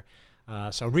over year.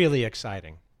 So really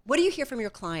exciting. What do you hear from your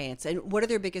clients, and what are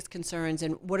their biggest concerns,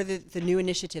 and what are the new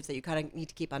initiatives that you kind of need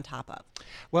to keep on top of?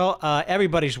 Well,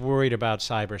 everybody's worried about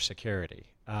cybersecurity.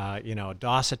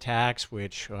 DOS attacks,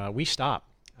 which we stop.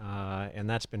 And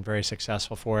that's been very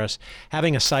successful for us.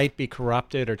 Having a site be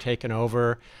corrupted or taken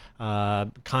over,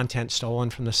 content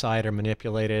stolen from the site or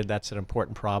manipulated, that's an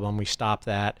important problem. We stop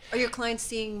that. Are your clients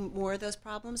seeing more of those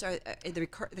problems? Are the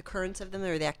recurrence of them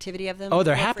or the activity of them? Oh,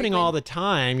 they're happening all the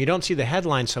time. You don't see the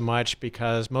headlines so much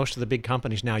because most of the big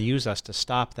companies now use us to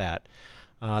stop that.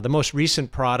 The most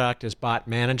recent product is bot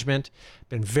management.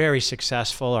 Been very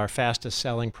successful, our fastest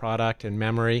selling product in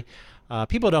memory.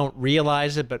 People don't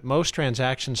realize it, but most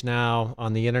transactions now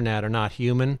on the internet are not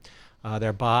human.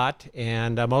 They're bot,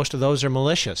 and most of those are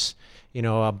malicious.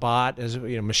 A bot is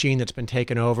a machine that's been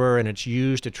taken over, and it's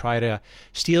used to try to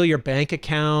steal your bank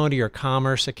account or your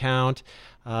commerce account.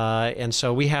 And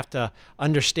so we have to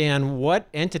understand what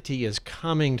entity is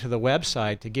coming to the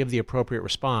website to give the appropriate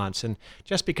response. And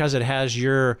just because it has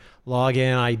your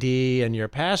login ID and your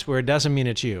password doesn't mean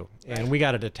it's you. And we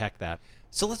got to detect that.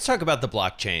 So let's talk about the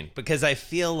blockchain, because I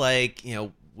feel like,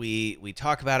 we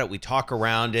talk about it, we talk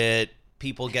around it.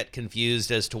 People get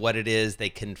confused as to what it is. They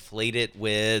conflate it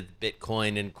with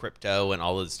Bitcoin and crypto and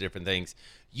all those different things.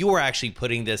 You are actually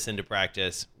putting this into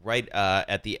practice right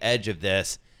at the edge of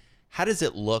this. How does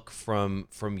it look from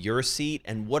your seat,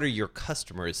 and what are your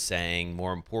customers saying,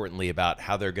 more importantly, about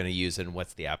how they're going to use it and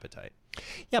what's the appetite?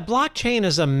 Yeah, blockchain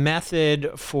is a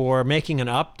method for making an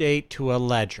update to a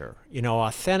ledger,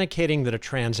 authenticating that a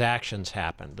transaction's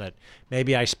happened, that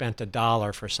maybe I spent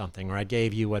 $1 for something, or I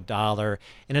gave you $1,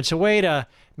 and it's a way to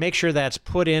make sure that's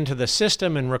put into the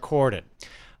system and recorded.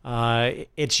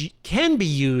 It can be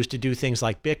used to do things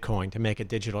like Bitcoin, to make a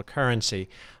digital currency.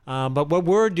 But what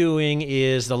we're doing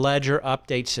is the ledger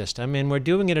update system, and we're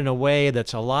doing it in a way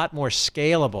that's a lot more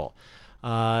scalable,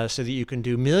 so that you can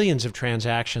do millions of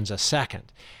transactions a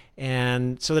second,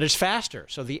 and so that it's faster.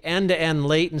 So the end-to-end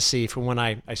latency from when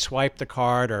I swipe the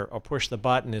card or push the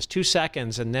button is 2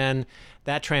 seconds, and then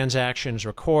that transaction is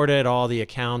recorded, all the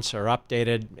accounts are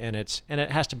updated, and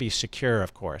it has to be secure,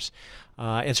 of course.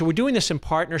 And so we're doing this in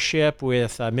partnership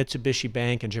with Mitsubishi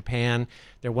Bank in Japan.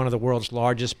 They're one of the world's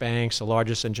largest banks, the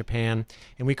largest in Japan.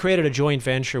 And we created a joint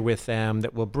venture with them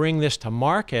that will bring this to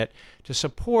market to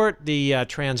support the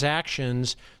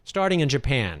transactions starting in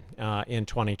Japan in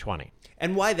 2020.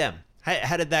 And why them?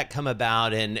 How did that come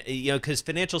about? And, because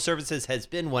financial services has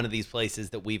been one of these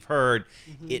places that we've heard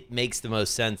it makes the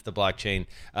most sense, the blockchain,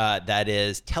 that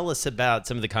is. Tell us about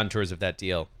some of the contours of that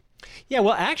deal. Yeah,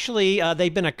 well, actually,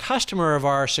 they've been a customer of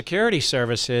our security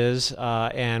services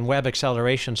and web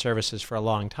acceleration services for a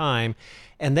long time,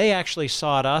 and they actually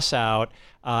sought us out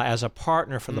as a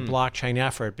partner for the blockchain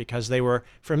effort because they were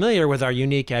familiar with our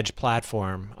unique edge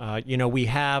platform. We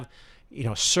have,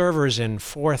 servers in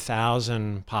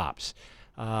 4,000 POPs.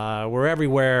 We're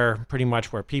everywhere, pretty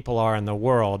much where people are in the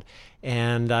world.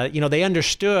 And, they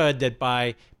understood that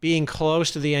by being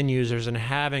close to the end users and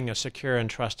having a secure and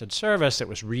trusted service that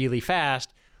was really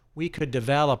fast, we could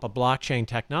develop a blockchain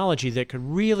technology that could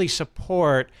really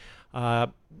support,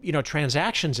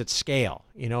 transactions at scale.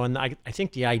 And I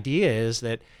think the idea is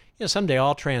that, someday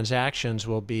all transactions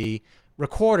will be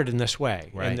recorded in this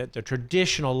way. Right. And that the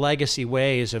traditional legacy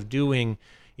ways of doing,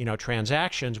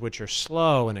 transactions, which are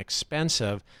slow and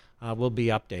expensive, will be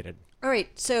updated. All right.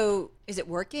 So is it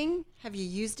working? Have you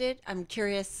used it? I'm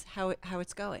curious how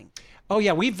it's going. Oh,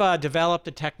 yeah. We've developed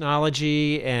a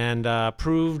technology and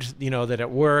proved, that it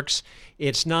works.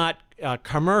 It's not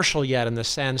commercial yet in the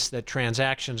sense that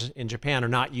transactions in Japan are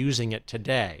not using it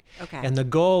today. Okay. And the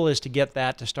goal is to get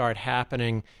that to start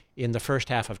happening in the first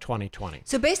half of 2020.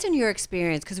 So based on your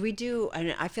experience, because we do,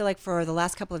 and I feel like for the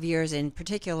last couple of years in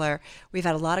particular, we've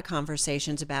had a lot of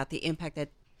conversations about the impact that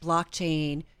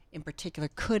blockchain in particular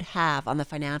could have on the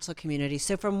financial community.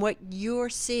 So from what you're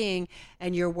seeing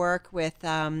and your work with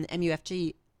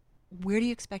MUFG, where do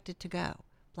you expect it to go,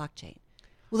 blockchain?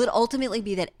 Will it ultimately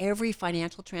be that every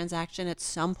financial transaction at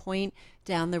some point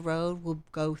down the road will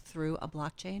go through a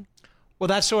blockchain? Well,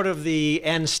 that's sort of the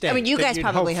end state. I mean, you guys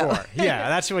probably hope hope. for. Yeah,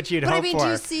 that's what you'd hope for. But I mean, do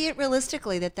you see it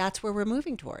realistically that that's where we're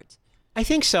moving towards? I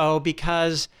think so,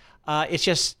 because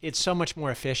it's so much more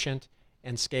efficient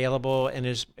and scalable, and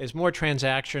as more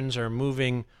transactions are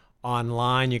moving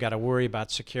online, you got to worry about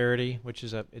security, which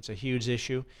is it's a huge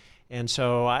issue. And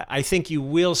so I think you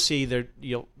will see that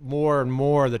more and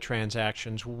more of the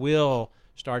transactions will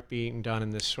start being done in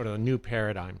this sort of a new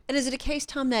paradigm. And is it a case,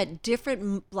 Tom, that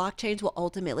different blockchains will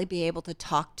ultimately be able to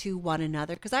talk to one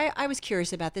another? Because I was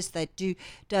curious about this,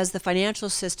 does the financial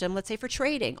system, let's say for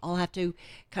trading, all have to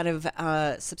kind of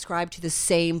subscribe to the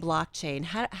same blockchain?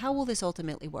 How will this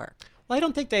ultimately work? Well, I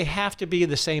don't think they have to be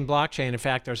the same blockchain. In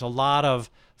fact, there's a lot of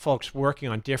folks working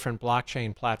on different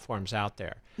blockchain platforms out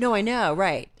there. No, I know,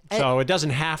 right. So it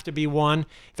doesn't have to be one. In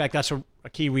fact, that's a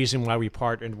key reason why we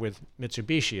partnered with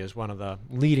Mitsubishi as one of the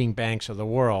leading banks of the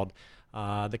world,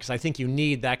 because I think you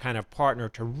need that kind of partner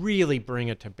to really bring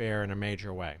it to bear in a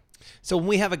major way. So when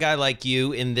we have a guy like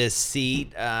you in this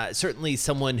seat, certainly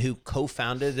someone who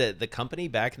co-founded the company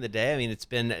back in the day, I mean, it's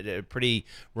been a pretty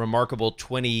remarkable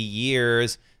 20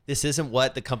 years. This isn't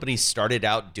what the company started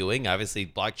out doing. Obviously,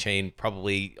 blockchain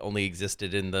probably only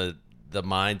existed in the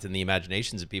minds and the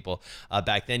imaginations of people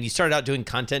back then. You started out doing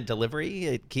content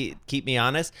delivery, keep me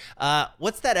honest.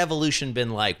 What's that evolution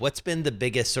been like? What's been the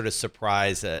biggest sort of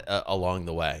surprise along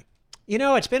the way?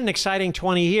 It's been an exciting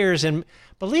 20 years, and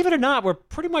believe it or not, we're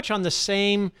pretty much on the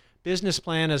same business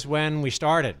plan as when we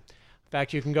started.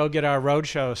 fact, you can go get our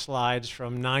roadshow slides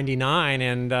from '99,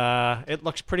 and it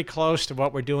looks pretty close to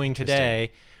what we're doing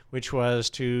today, which was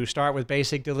to start with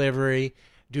basic delivery,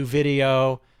 do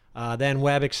video, then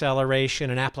web acceleration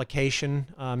and application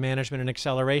management and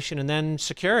acceleration, and then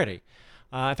security.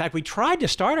 In fact, we tried to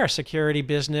start our security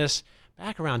business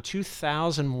back around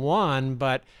 2001,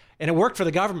 and it worked for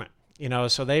the government.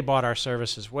 So they bought our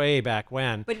services way back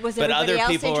when. But was everybody other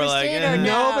else people were like, interested or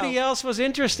no? Nobody else was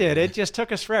interested. It just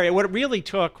took us forever. What it really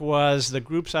took was the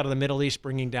groups out of the Middle East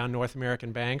bringing down North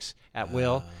American banks at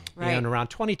will. Right. And around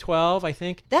 2012, I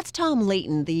think. That's Tom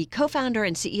Leighton, the co-founder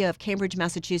and CEO of Cambridge,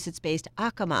 Massachusetts-based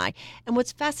Akamai. And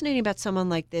what's fascinating about someone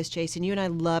like this, Jason, you and I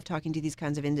love talking to these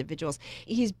kinds of individuals.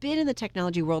 He's been in the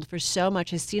technology world for so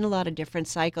much, has seen a lot of different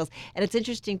cycles, and it's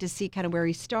interesting to see kind of where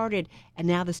he started and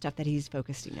now the stuff that he's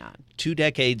focusing on. 2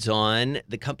 decades on,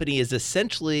 the company is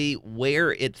essentially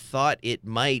where it thought it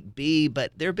might be,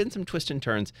 but there have been some twists and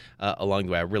turns along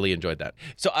the way. I really enjoyed that.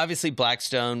 So obviously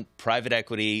Blackstone, private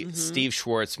equity, Steve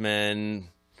Schwartzman,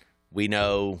 we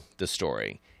know the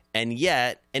story. And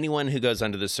yet, anyone who goes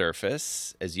under the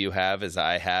surface, as you have, as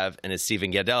I have, and as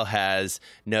Stephen Gandel has,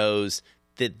 knows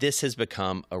that this has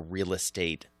become a real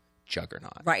estate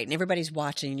juggernaut. Right, and everybody's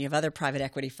watching. You have other private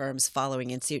equity firms following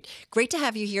in suit. Great to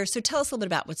have you here. So tell us a little bit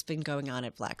about what's been going on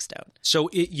at Blackstone. So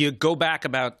you go back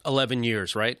about 11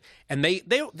 years, right? And they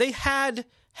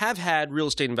have had real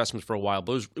estate investments for a while,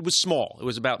 but it was small. It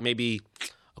was about maybe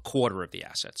a quarter of the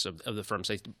assets of the firm.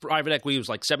 Say private equity was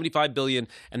like $75 billion,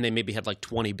 and they maybe had like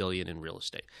 $20 billion in real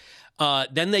estate.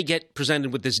 Then they get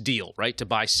presented with this deal, right, to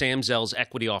buy Sam Zell's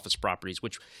equity office properties,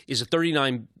 which is a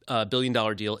 $39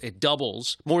 billion deal. It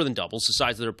more than doubles the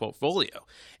size of their portfolio.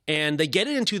 And they get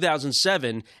it in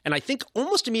 2007, and I think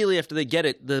almost immediately after they get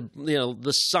it,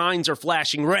 the signs are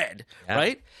flashing red,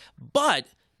 right? But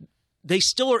they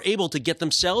still are able to get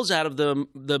themselves out of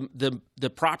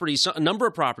the properties, a number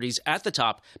of properties at the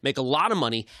top, make a lot of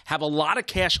money, have a lot of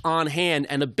cash on hand,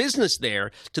 and a business there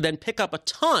to then pick up a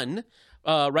ton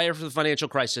right after the financial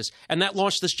crisis, and that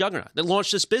launched this juggernaut. That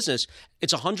launched this business.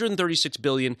 It's $136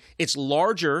 billion. It's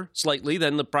larger slightly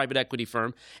than the private equity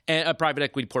firm, a private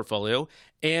equity portfolio,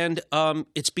 and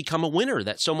it's become a winner.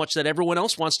 That so much that everyone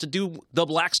else wants to do the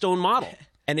Blackstone model.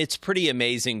 And it's pretty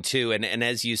amazing, too. And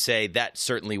as you say, that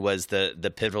certainly was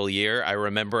the pivotal year. I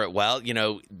remember it well,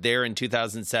 there in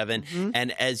 2007.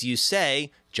 And as you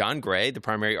say, John Gray, the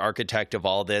primary architect of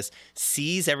all this,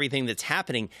 sees everything that's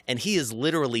happening, and he is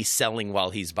literally selling while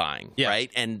he's buying,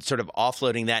 right? And sort of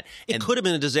offloading that. It could have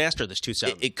been a disaster, this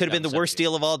 2007. It could have been the worst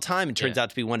deal of all time. It turns out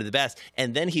to be one of the best.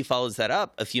 And then he follows that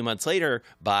up a few months later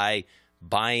by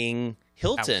buying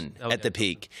Hilton at the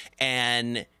peak.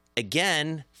 And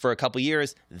again, for a couple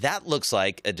years, that looks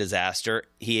like a disaster.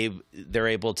 They're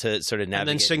able to sort of navigate. And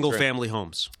then single-family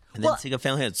homes. And then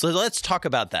single-family homes. So let's talk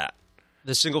about that.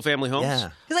 The single-family homes?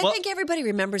 Yeah. Because I think everybody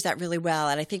remembers that really well.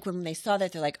 And I think when they saw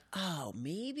that, they're like, oh,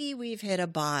 maybe we've hit a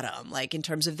bottom, like in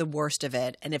terms of the worst of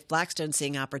it. And if Blackstone's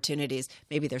seeing opportunities,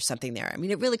 maybe there's something there. I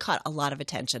mean, it really caught a lot of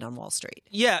attention on Wall Street.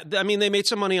 Yeah. I mean, they made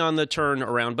some money on the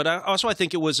turnaround. But I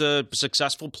think it was a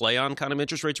successful play on kind of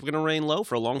interest rates were going to remain low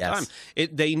for a long time.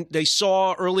 They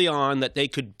saw early on that they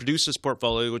could produce this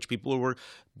portfolio, which people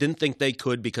didn't think they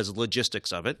could because of the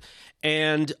logistics of it.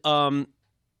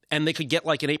 And they could get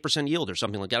like an 8% yield or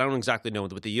something like that. I don't exactly know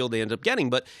what the yield they ended up getting,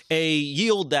 but a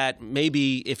yield that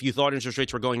maybe if you thought interest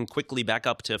rates were going quickly back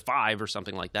up to 5 or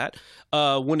something like that,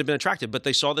 wouldn't have been attractive. But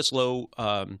they saw this low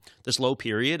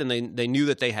period, and they knew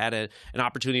that they had an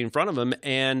opportunity in front of them.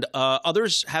 And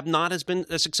others have not been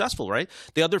as successful, right?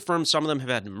 The other firms, some of them have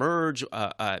had to merge.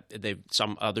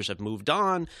 Some others have moved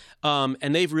on,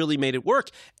 and they've really made it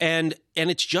work. And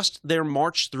it's just their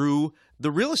march through the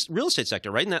real estate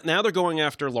sector, right? Now they're going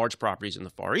after large properties in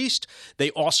the Far East. They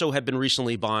also have been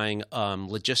recently buying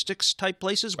logistics type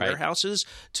places, warehouses,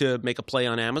 to make a play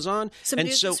on Amazon. Some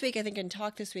news this week, I think, and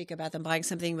talk this week about them buying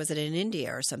something. Was it in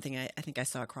India or something? I think I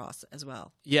saw across as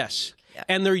well. Yes. Yeah.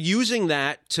 And they're using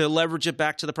that to leverage it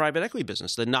back to the private equity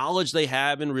business. The knowledge they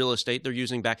have in real estate, they're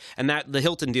using back. And the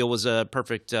Hilton deal was a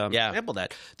perfect example of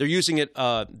that. They're using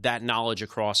that knowledge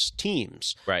across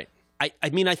teams. Right.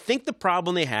 I mean, I think the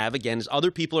problem they have, again, is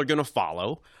other people are going to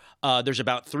follow. There's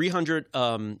about 300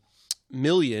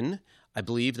 million, I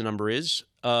believe the number is.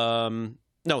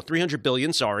 300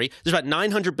 billion, sorry. There's about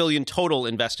 900 billion total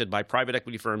invested by private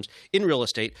equity firms in real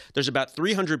estate. There's about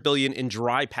 300 billion in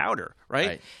dry powder,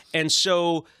 right? And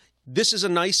so this is a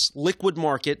nice liquid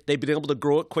market. They've been able to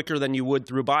grow it quicker than you would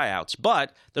through buyouts.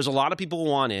 But there's a lot of people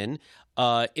who want in.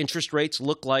 Interest rates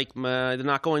look like they're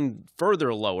not going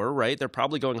further lower, right? They're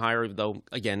probably going higher, though,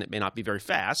 again, it may not be very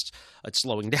fast. It's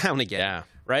slowing down again,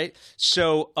 right?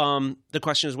 So the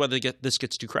question is whether this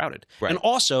gets too crowded. Right. And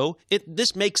also,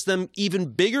 this makes them even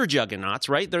bigger juggernauts,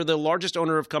 right? They're the largest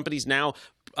owner of companies now.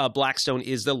 Blackstone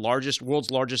is the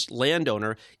world's largest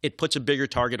landowner. It puts a bigger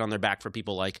target on their back for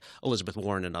people like Elizabeth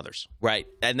Warren and others. Right.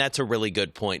 And that's a really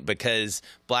good point because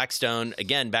Blackstone,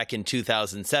 again, back in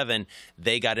 2007,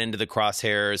 they got into the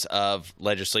crosshairs of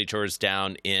legislators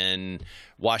down in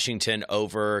Washington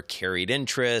over carried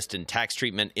interest and tax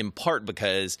treatment, in part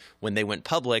because when they went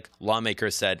public,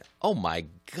 lawmakers said, oh my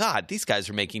God, these guys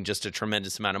are making just a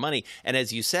tremendous amount of money. And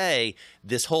as you say,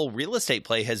 this whole real estate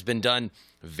play has been done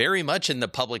very much in the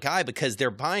public eye because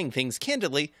they're buying things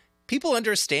candidly. People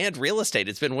understand real estate.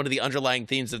 It's been one of the underlying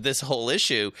themes of this whole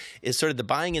issue is sort of the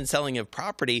buying and selling of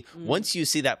property. Once you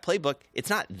see that playbook, it's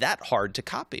not that hard to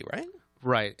copy, right?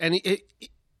 Right. And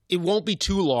it won't be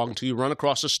too long till you run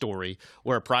across a story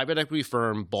where a private equity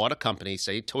firm bought a company,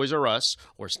 say Toys R Us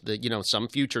or some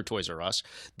future Toys R Us.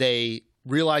 They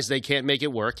realize they can't make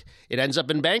it work. It ends up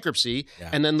in bankruptcy.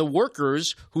 Yeah. And then the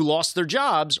workers who lost their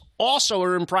jobs also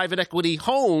are in private equity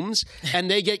homes and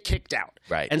they get kicked out.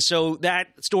 Right. And so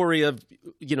that story of,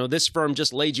 this firm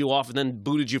just laid you off and then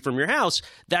booted you from your house,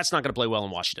 that's not going to play well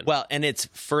in Washington. Well, and it's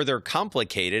further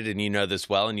complicated, and you know this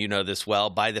well,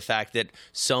 by the fact that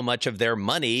so much of their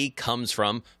money comes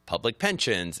from public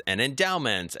pensions and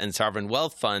endowments and sovereign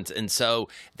wealth funds. And so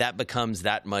that becomes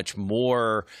that much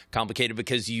more complicated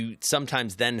because you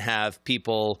sometimes then have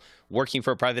people working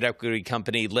for a private equity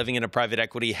company, living in a private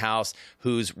equity house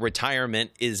whose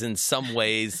retirement is in some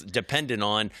ways dependent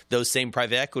on those same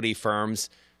private equity firms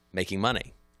making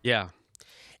money. Yeah.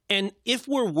 And if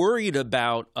we're worried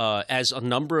about, as a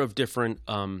number of different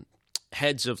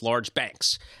heads of large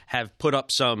banks have put up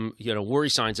some, worry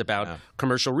signs about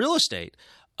commercial real estate,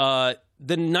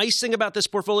 the nice thing about this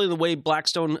portfolio, the way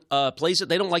Blackstone plays it,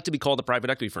 they don't like to be called a private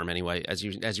equity firm anyway, as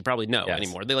you probably know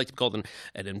anymore. They like to be called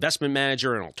an investment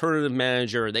manager, an alternative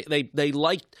manager.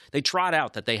 They trot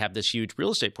out that they have this huge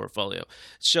real estate portfolio.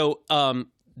 So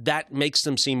that makes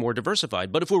them seem more diversified.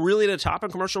 But if we're really at the top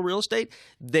in commercial real estate,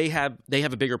 they have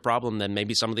a bigger problem than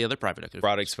maybe some of the other private equity.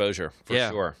 Broad exposure, for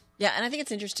sure. Yeah, and I think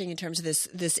it's interesting in terms of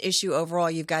this issue overall.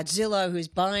 You've got Zillow, who's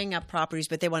buying up properties,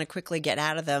 but they want to quickly get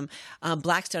out of them.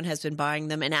 Blackstone has been buying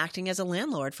them and acting as a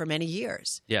landlord for many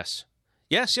years. Yes.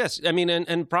 I mean,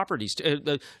 and properties,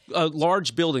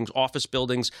 large buildings, office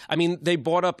buildings. I mean, they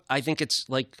bought up, I think it's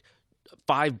like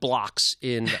 5 blocks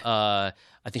in,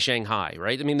 I think, Shanghai,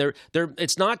 right? I mean,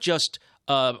 it's not just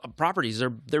properties.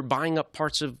 They're buying up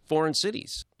parts of foreign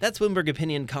cities. That's Bloomberg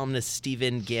opinion columnist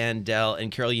Stephen Gandel.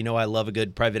 And Carol, I love a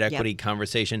good private equity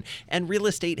conversation. And real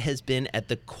estate has been at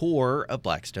the core of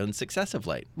Blackstone's success of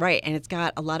late. Right. And it's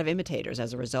got a lot of imitators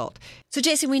as a result. So,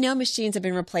 Jason, we know machines have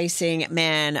been replacing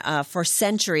man for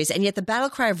centuries. And yet the battle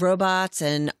cry of robots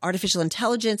and artificial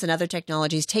intelligence and other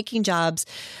technologies taking jobs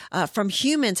from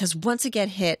humans has once again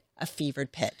hit a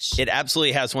fevered pitch. It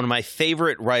absolutely has. One of my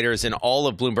favorite writers in all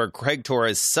of Bloomberg, Craig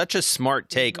Torres, such a smart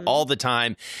take all the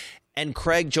time. And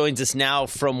Craig joins us now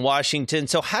from Washington.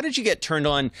 So how did you get turned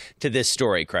on to this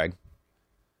story, Craig?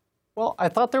 Well, I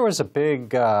thought there was a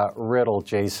big riddle,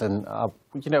 Jason.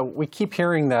 We keep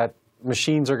hearing that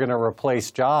machines are going to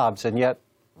replace jobs, and yet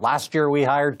last year we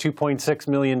hired 2.6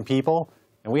 million people,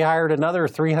 and we hired another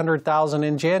 300,000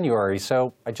 in January.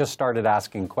 So I just started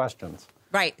asking questions.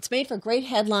 Right. It's made for great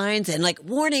headlines and like,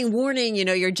 warning, warning,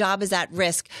 your job is at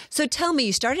risk. So tell me,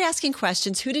 you started asking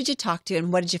questions. Who did you talk to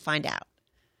and what did you find out?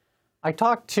 I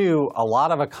talked to a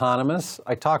lot of economists.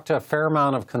 I talked to a fair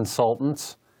amount of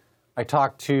consultants. I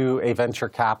talked to a venture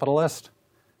capitalist.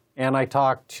 And I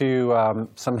talked to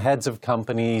some heads of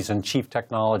companies and chief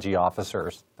technology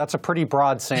officers. That's a pretty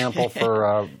broad sample for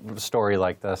a story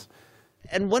like this.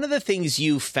 And one of the things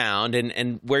you found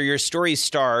and where your story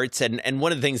starts, and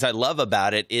one of the things I love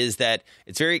about it is that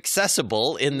it's very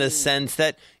accessible in the sense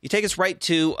that you take us right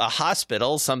to a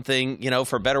hospital, something,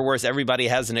 for better or worse, everybody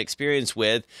has an experience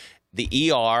with,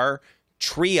 the ER,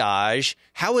 triage.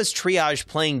 How is triage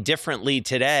playing differently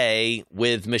today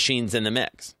with machines in the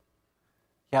mix?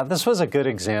 Yeah, this was a good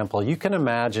example. You can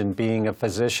imagine being a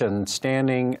physician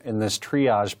standing in this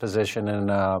triage position in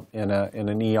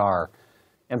an ER.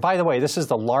 And by the way, this is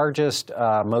the largest,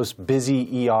 most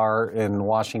busy ER in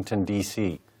Washington,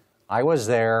 D.C. I was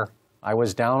there. I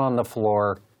was down on the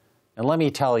floor. And let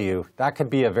me tell you, that could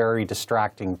be a very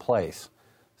distracting place.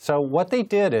 So what they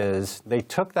did is they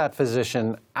took that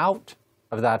physician out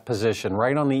of that position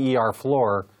right on the ER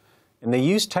floor, and they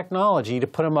used technology to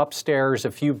put him upstairs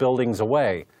a few buildings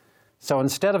away. So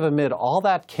instead of amid all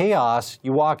that chaos,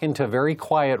 you walk into a very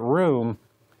quiet room,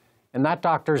 and that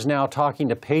doctor's now talking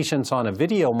to patients on a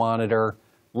video monitor,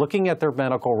 looking at their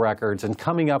medical records and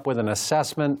coming up with an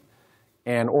assessment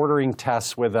and ordering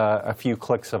tests with a few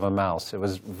clicks of a mouse. It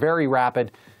was very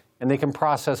rapid, and they can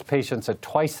process patients at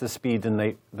twice the speed than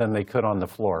they could on the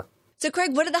floor. So,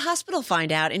 Craig, what did the hospital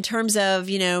find out in terms of,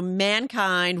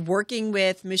 mankind working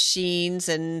with machines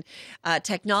and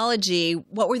technology?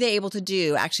 What were they able to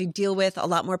do? Actually deal with a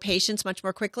lot more patients much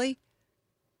more quickly?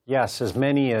 Yes, as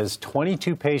many as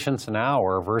 22 patients an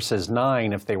hour versus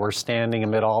 9 if they were standing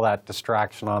amid all that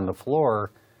distraction on the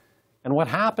floor. And what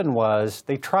happened was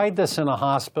they tried this in a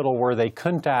hospital where they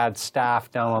couldn't add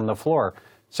staff down on the floor.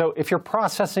 So if you're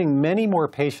processing many more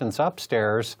patients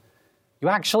upstairs, you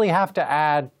actually have to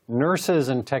add nurses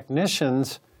and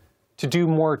technicians to do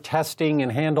more testing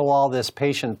and handle all this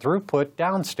patient throughput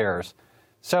downstairs.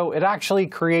 So it actually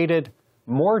created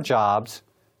more jobs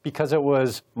because it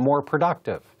was more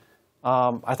productive.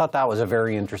 I thought that was a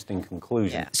very interesting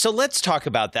conclusion. Yeah. So let's talk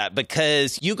about that,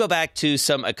 because you go back to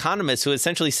some economists who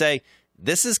essentially say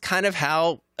this is kind of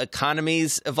how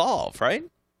economies evolve, right?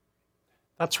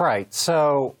 That's right.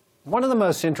 So one of the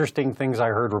most interesting things I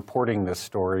heard reporting this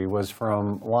story was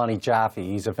from Lonne Joffe.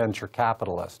 He's a venture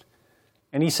capitalist.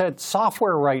 And he said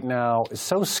software right now is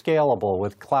so scalable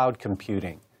with cloud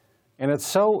computing, and it's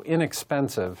so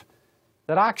inexpensive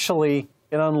that actually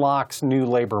it unlocks new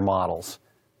labor models.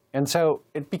 And so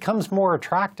it becomes more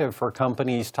attractive for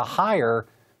companies to hire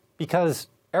because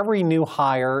every new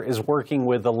hire is working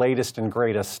with the latest and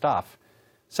greatest stuff.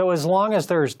 So as long as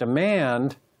there's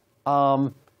demand,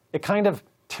 it kind of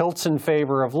tilts in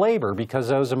favor of labor because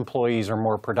those employees are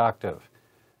more productive.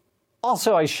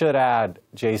 Also, I should add,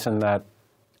 Jason, that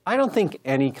I don't think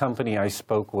any company I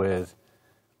spoke with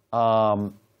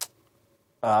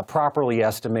properly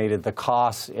estimated the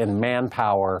costs in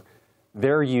manpower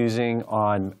they're using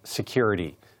on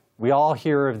security. We all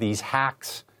hear of these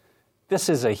hacks. This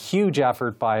is a huge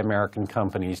effort by American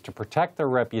companies to protect their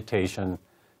reputation.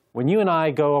 When you and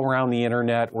I go around the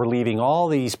internet, we're leaving all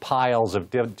these piles of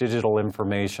digital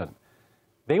information.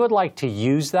 They would like to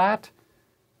use that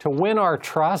to win our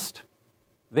trust.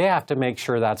 They have to make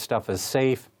sure that stuff is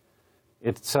safe.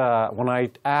 It's when I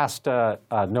asked Noel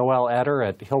Etter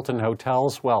at Hilton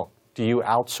Hotels, well, do you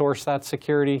outsource that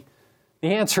security?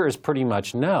 The answer is pretty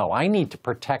much no. I need to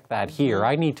protect that here.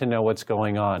 I need to know what's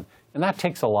going on. And that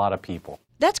takes a lot of people.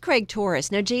 That's Craig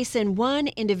Torres. Now, Jason, one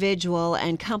individual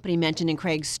and company mentioned in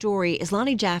Craig's story is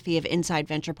Lonne Joffe of Inside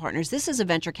Venture Partners. This is a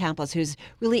venture capitalist who's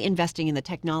really investing in the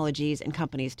technologies and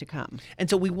companies to come. And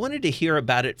so we wanted to hear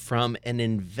about it from an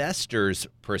investor's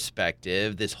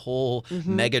perspective, this whole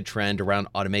mega trend around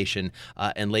automation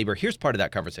and labor. Here's part of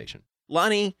that conversation.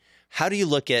 Lonnie, how do you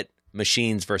look at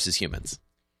machines versus humans?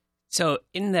 So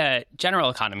in the general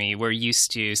economy, we're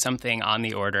used to something on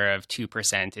the order of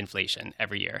 2% inflation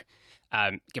every year,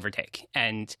 give or take.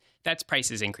 And that's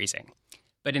prices increasing.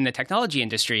 But in the technology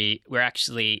industry, we're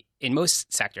actually, in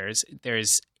most sectors,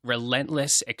 there's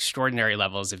relentless, extraordinary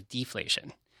levels of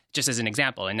deflation. Just as an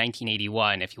example, in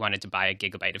 1981, if you wanted to buy a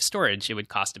gigabyte of storage, it would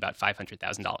cost about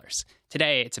 $500,000.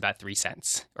 Today, it's about 3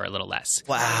 cents or a little less.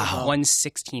 Wow.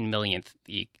 1/16 millionth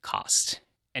the cost.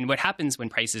 And what happens when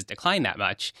prices decline that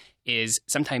much is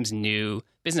sometimes new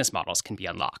business models can be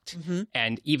unlocked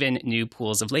and even new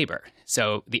pools of labor.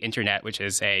 So the internet, which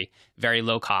is a very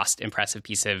low cost, impressive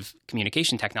piece of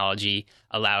communication technology,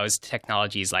 allows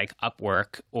technologies like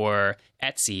Upwork or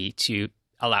Etsy to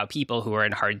allow people who are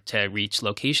in hard to reach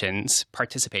locations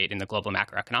participate in the global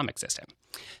macroeconomic system.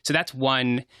 So that's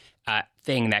one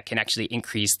thing that can actually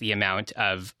increase the amount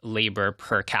of labor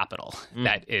per capital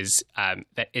that is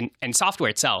and software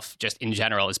itself just in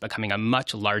general is becoming a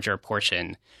much larger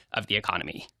portion of the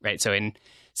economy, right? So in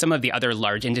some of the other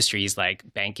large industries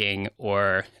like banking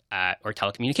or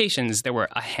telecommunications, there were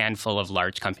a handful of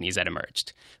large companies that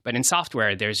emerged. But in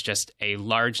software, there's just a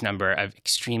large number of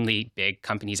extremely big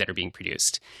companies that are being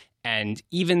produced. And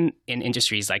even in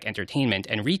industries like entertainment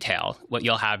and retail, what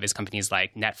you'll have is companies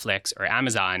like Netflix or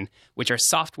Amazon, which are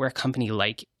software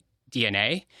company-like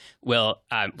DNA, will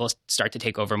start to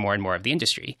take over more and more of the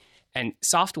industry. And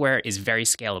software is very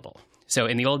scalable. So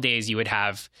in the old days, you would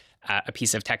have a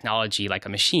piece of technology like a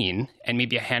machine, and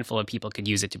maybe a handful of people could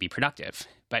use it to be productive.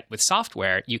 But with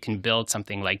software, you can build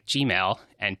something like Gmail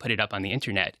and put it up on the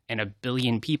internet, and 1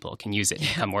 billion people can use it and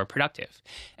become more productive.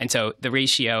 And so the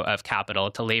ratio of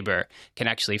capital to labor can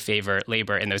actually favor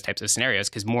labor in those types of scenarios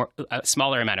because a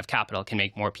smaller amount of capital can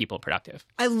make more people productive.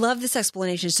 I love this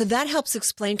explanation. So that helps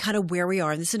explain kind of where we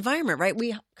are in this environment, right?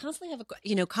 We constantly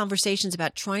have, conversations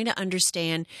about trying to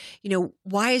understand,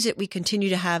 why is it we continue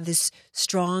to have this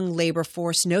strong labor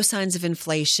force, no signs of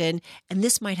inflation, and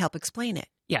this might help explain it.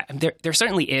 Yeah, there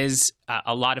certainly is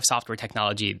a lot of software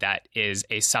technology that is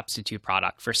a substitute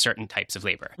product for certain types of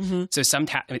labor. Mm-hmm. So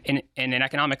in an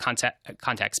economic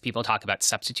context, people talk about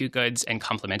substitute goods and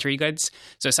complementary goods.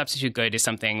 So a substitute good is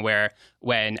something where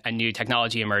when a new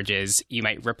technology emerges, you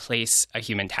might replace a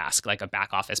human task, like a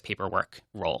back office paperwork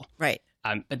role. Right.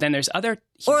 But then there's other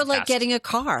or like tasks. Getting a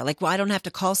car. Like, well, I don't have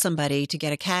to call somebody to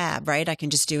get a cab, right? I can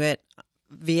just do it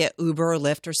via Uber or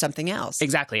Lyft or something else.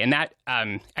 Exactly. And that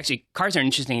actually, cars are an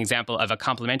interesting example of a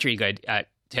complementary good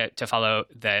to follow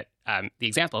the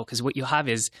example, because what you'll have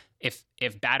is if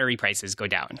battery prices go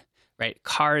down, right,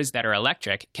 cars that are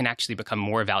electric can actually become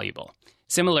more valuable.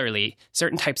 Similarly,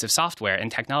 certain types of software and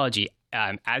technology,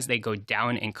 as they go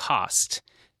down in cost,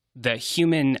 the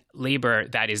human labor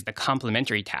that is the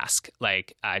complementary task,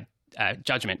 like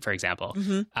judgment, for example,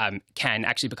 can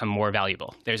actually become more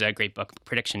valuable. There's a great book,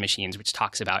 Prediction Machines, which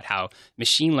talks about how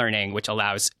machine learning, which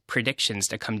allows predictions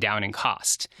to come down in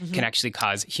cost, can actually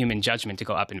cause human judgment to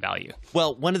go up in value.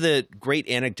 Well, one of the great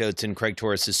anecdotes in Craig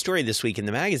Torres' story this week in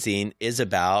the magazine is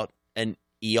about an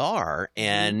ER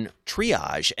and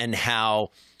triage, and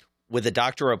how with a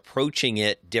doctor approaching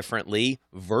it differently,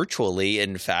 virtually,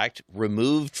 in fact,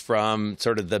 removed from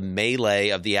sort of the melee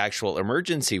of the actual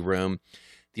emergency room,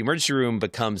 the emergency room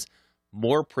becomes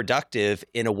more productive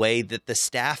in a way that the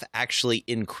staff actually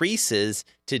increases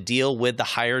to deal with the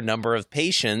higher number of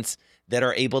patients that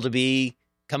are able to be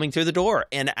coming through the door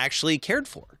and actually cared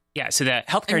for. Yeah, so the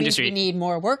healthcare industry... We need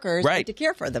more workers to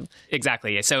care for them.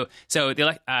 Exactly. So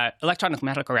the electronic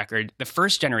medical record, the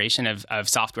first generation of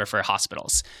software for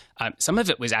hospitals, some of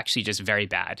it was actually just very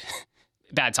bad.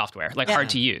 Bad software, hard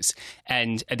to use.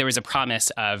 And there was a promise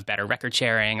of better record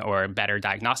sharing or better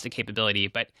diagnostic capability.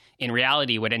 But in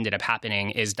reality, what ended up happening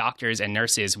is doctors and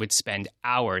nurses would spend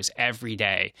hours every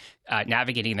day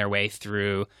navigating their way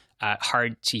through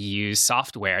hard-to-use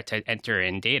software to enter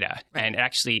in data. Right. And it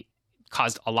actually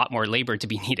caused a lot more labor to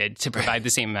be needed to provide the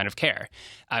same amount of care.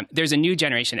 There's a new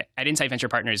generation. At Insight Venture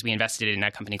Partners, we invested in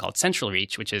a company called Central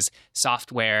Reach, which is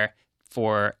software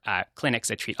for clinics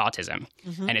that treat autism.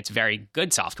 And it's very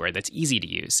good software that's easy to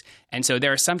use. And so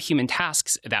there are some human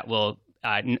tasks that will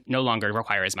no longer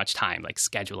require as much time, like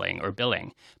scheduling or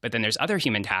billing. But then there's other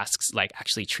human tasks, like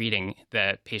actually treating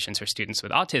the patients or students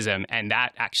with autism, and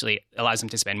that actually allows them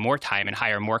to spend more time and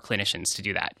hire more clinicians to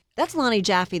do that. That's Lonne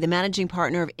Joffe, the managing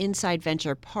partner of Insight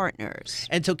Venture Partners.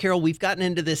 And so, Carol, we've gotten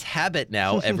into this habit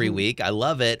now every week. I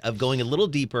love it, of going a little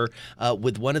deeper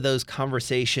with one of those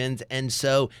conversations. And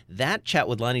so that chat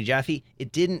with Lonne Joffe,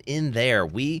 it didn't end there.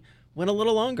 We went a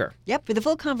little longer. Yep. For the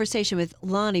full conversation with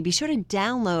Lonne, be sure to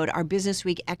download our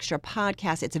Businessweek Extra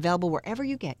podcast. It's available wherever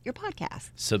you get your podcasts.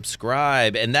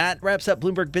 Subscribe. And that wraps up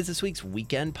Bloomberg Businessweek's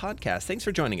Weekend Podcast. Thanks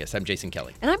for joining us. I'm Jason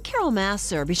Kelly. And I'm Carol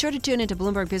Massar. Be sure to tune into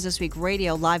Bloomberg Businessweek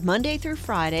Radio live Monday through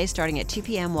Friday, starting at 2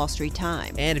 p.m. Wall Street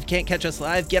time. And if you can't catch us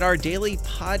live, get our daily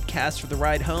podcast for the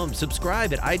ride home.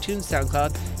 Subscribe at iTunes,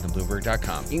 SoundCloud, and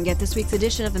Bloomberg.com. You can get this week's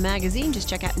edition of the magazine. Just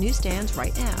check out newsstands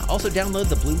right now. Also, download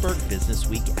the Bloomberg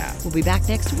Businessweek app. We'll be back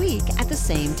next week at the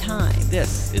same time.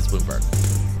 This is Bloomberg.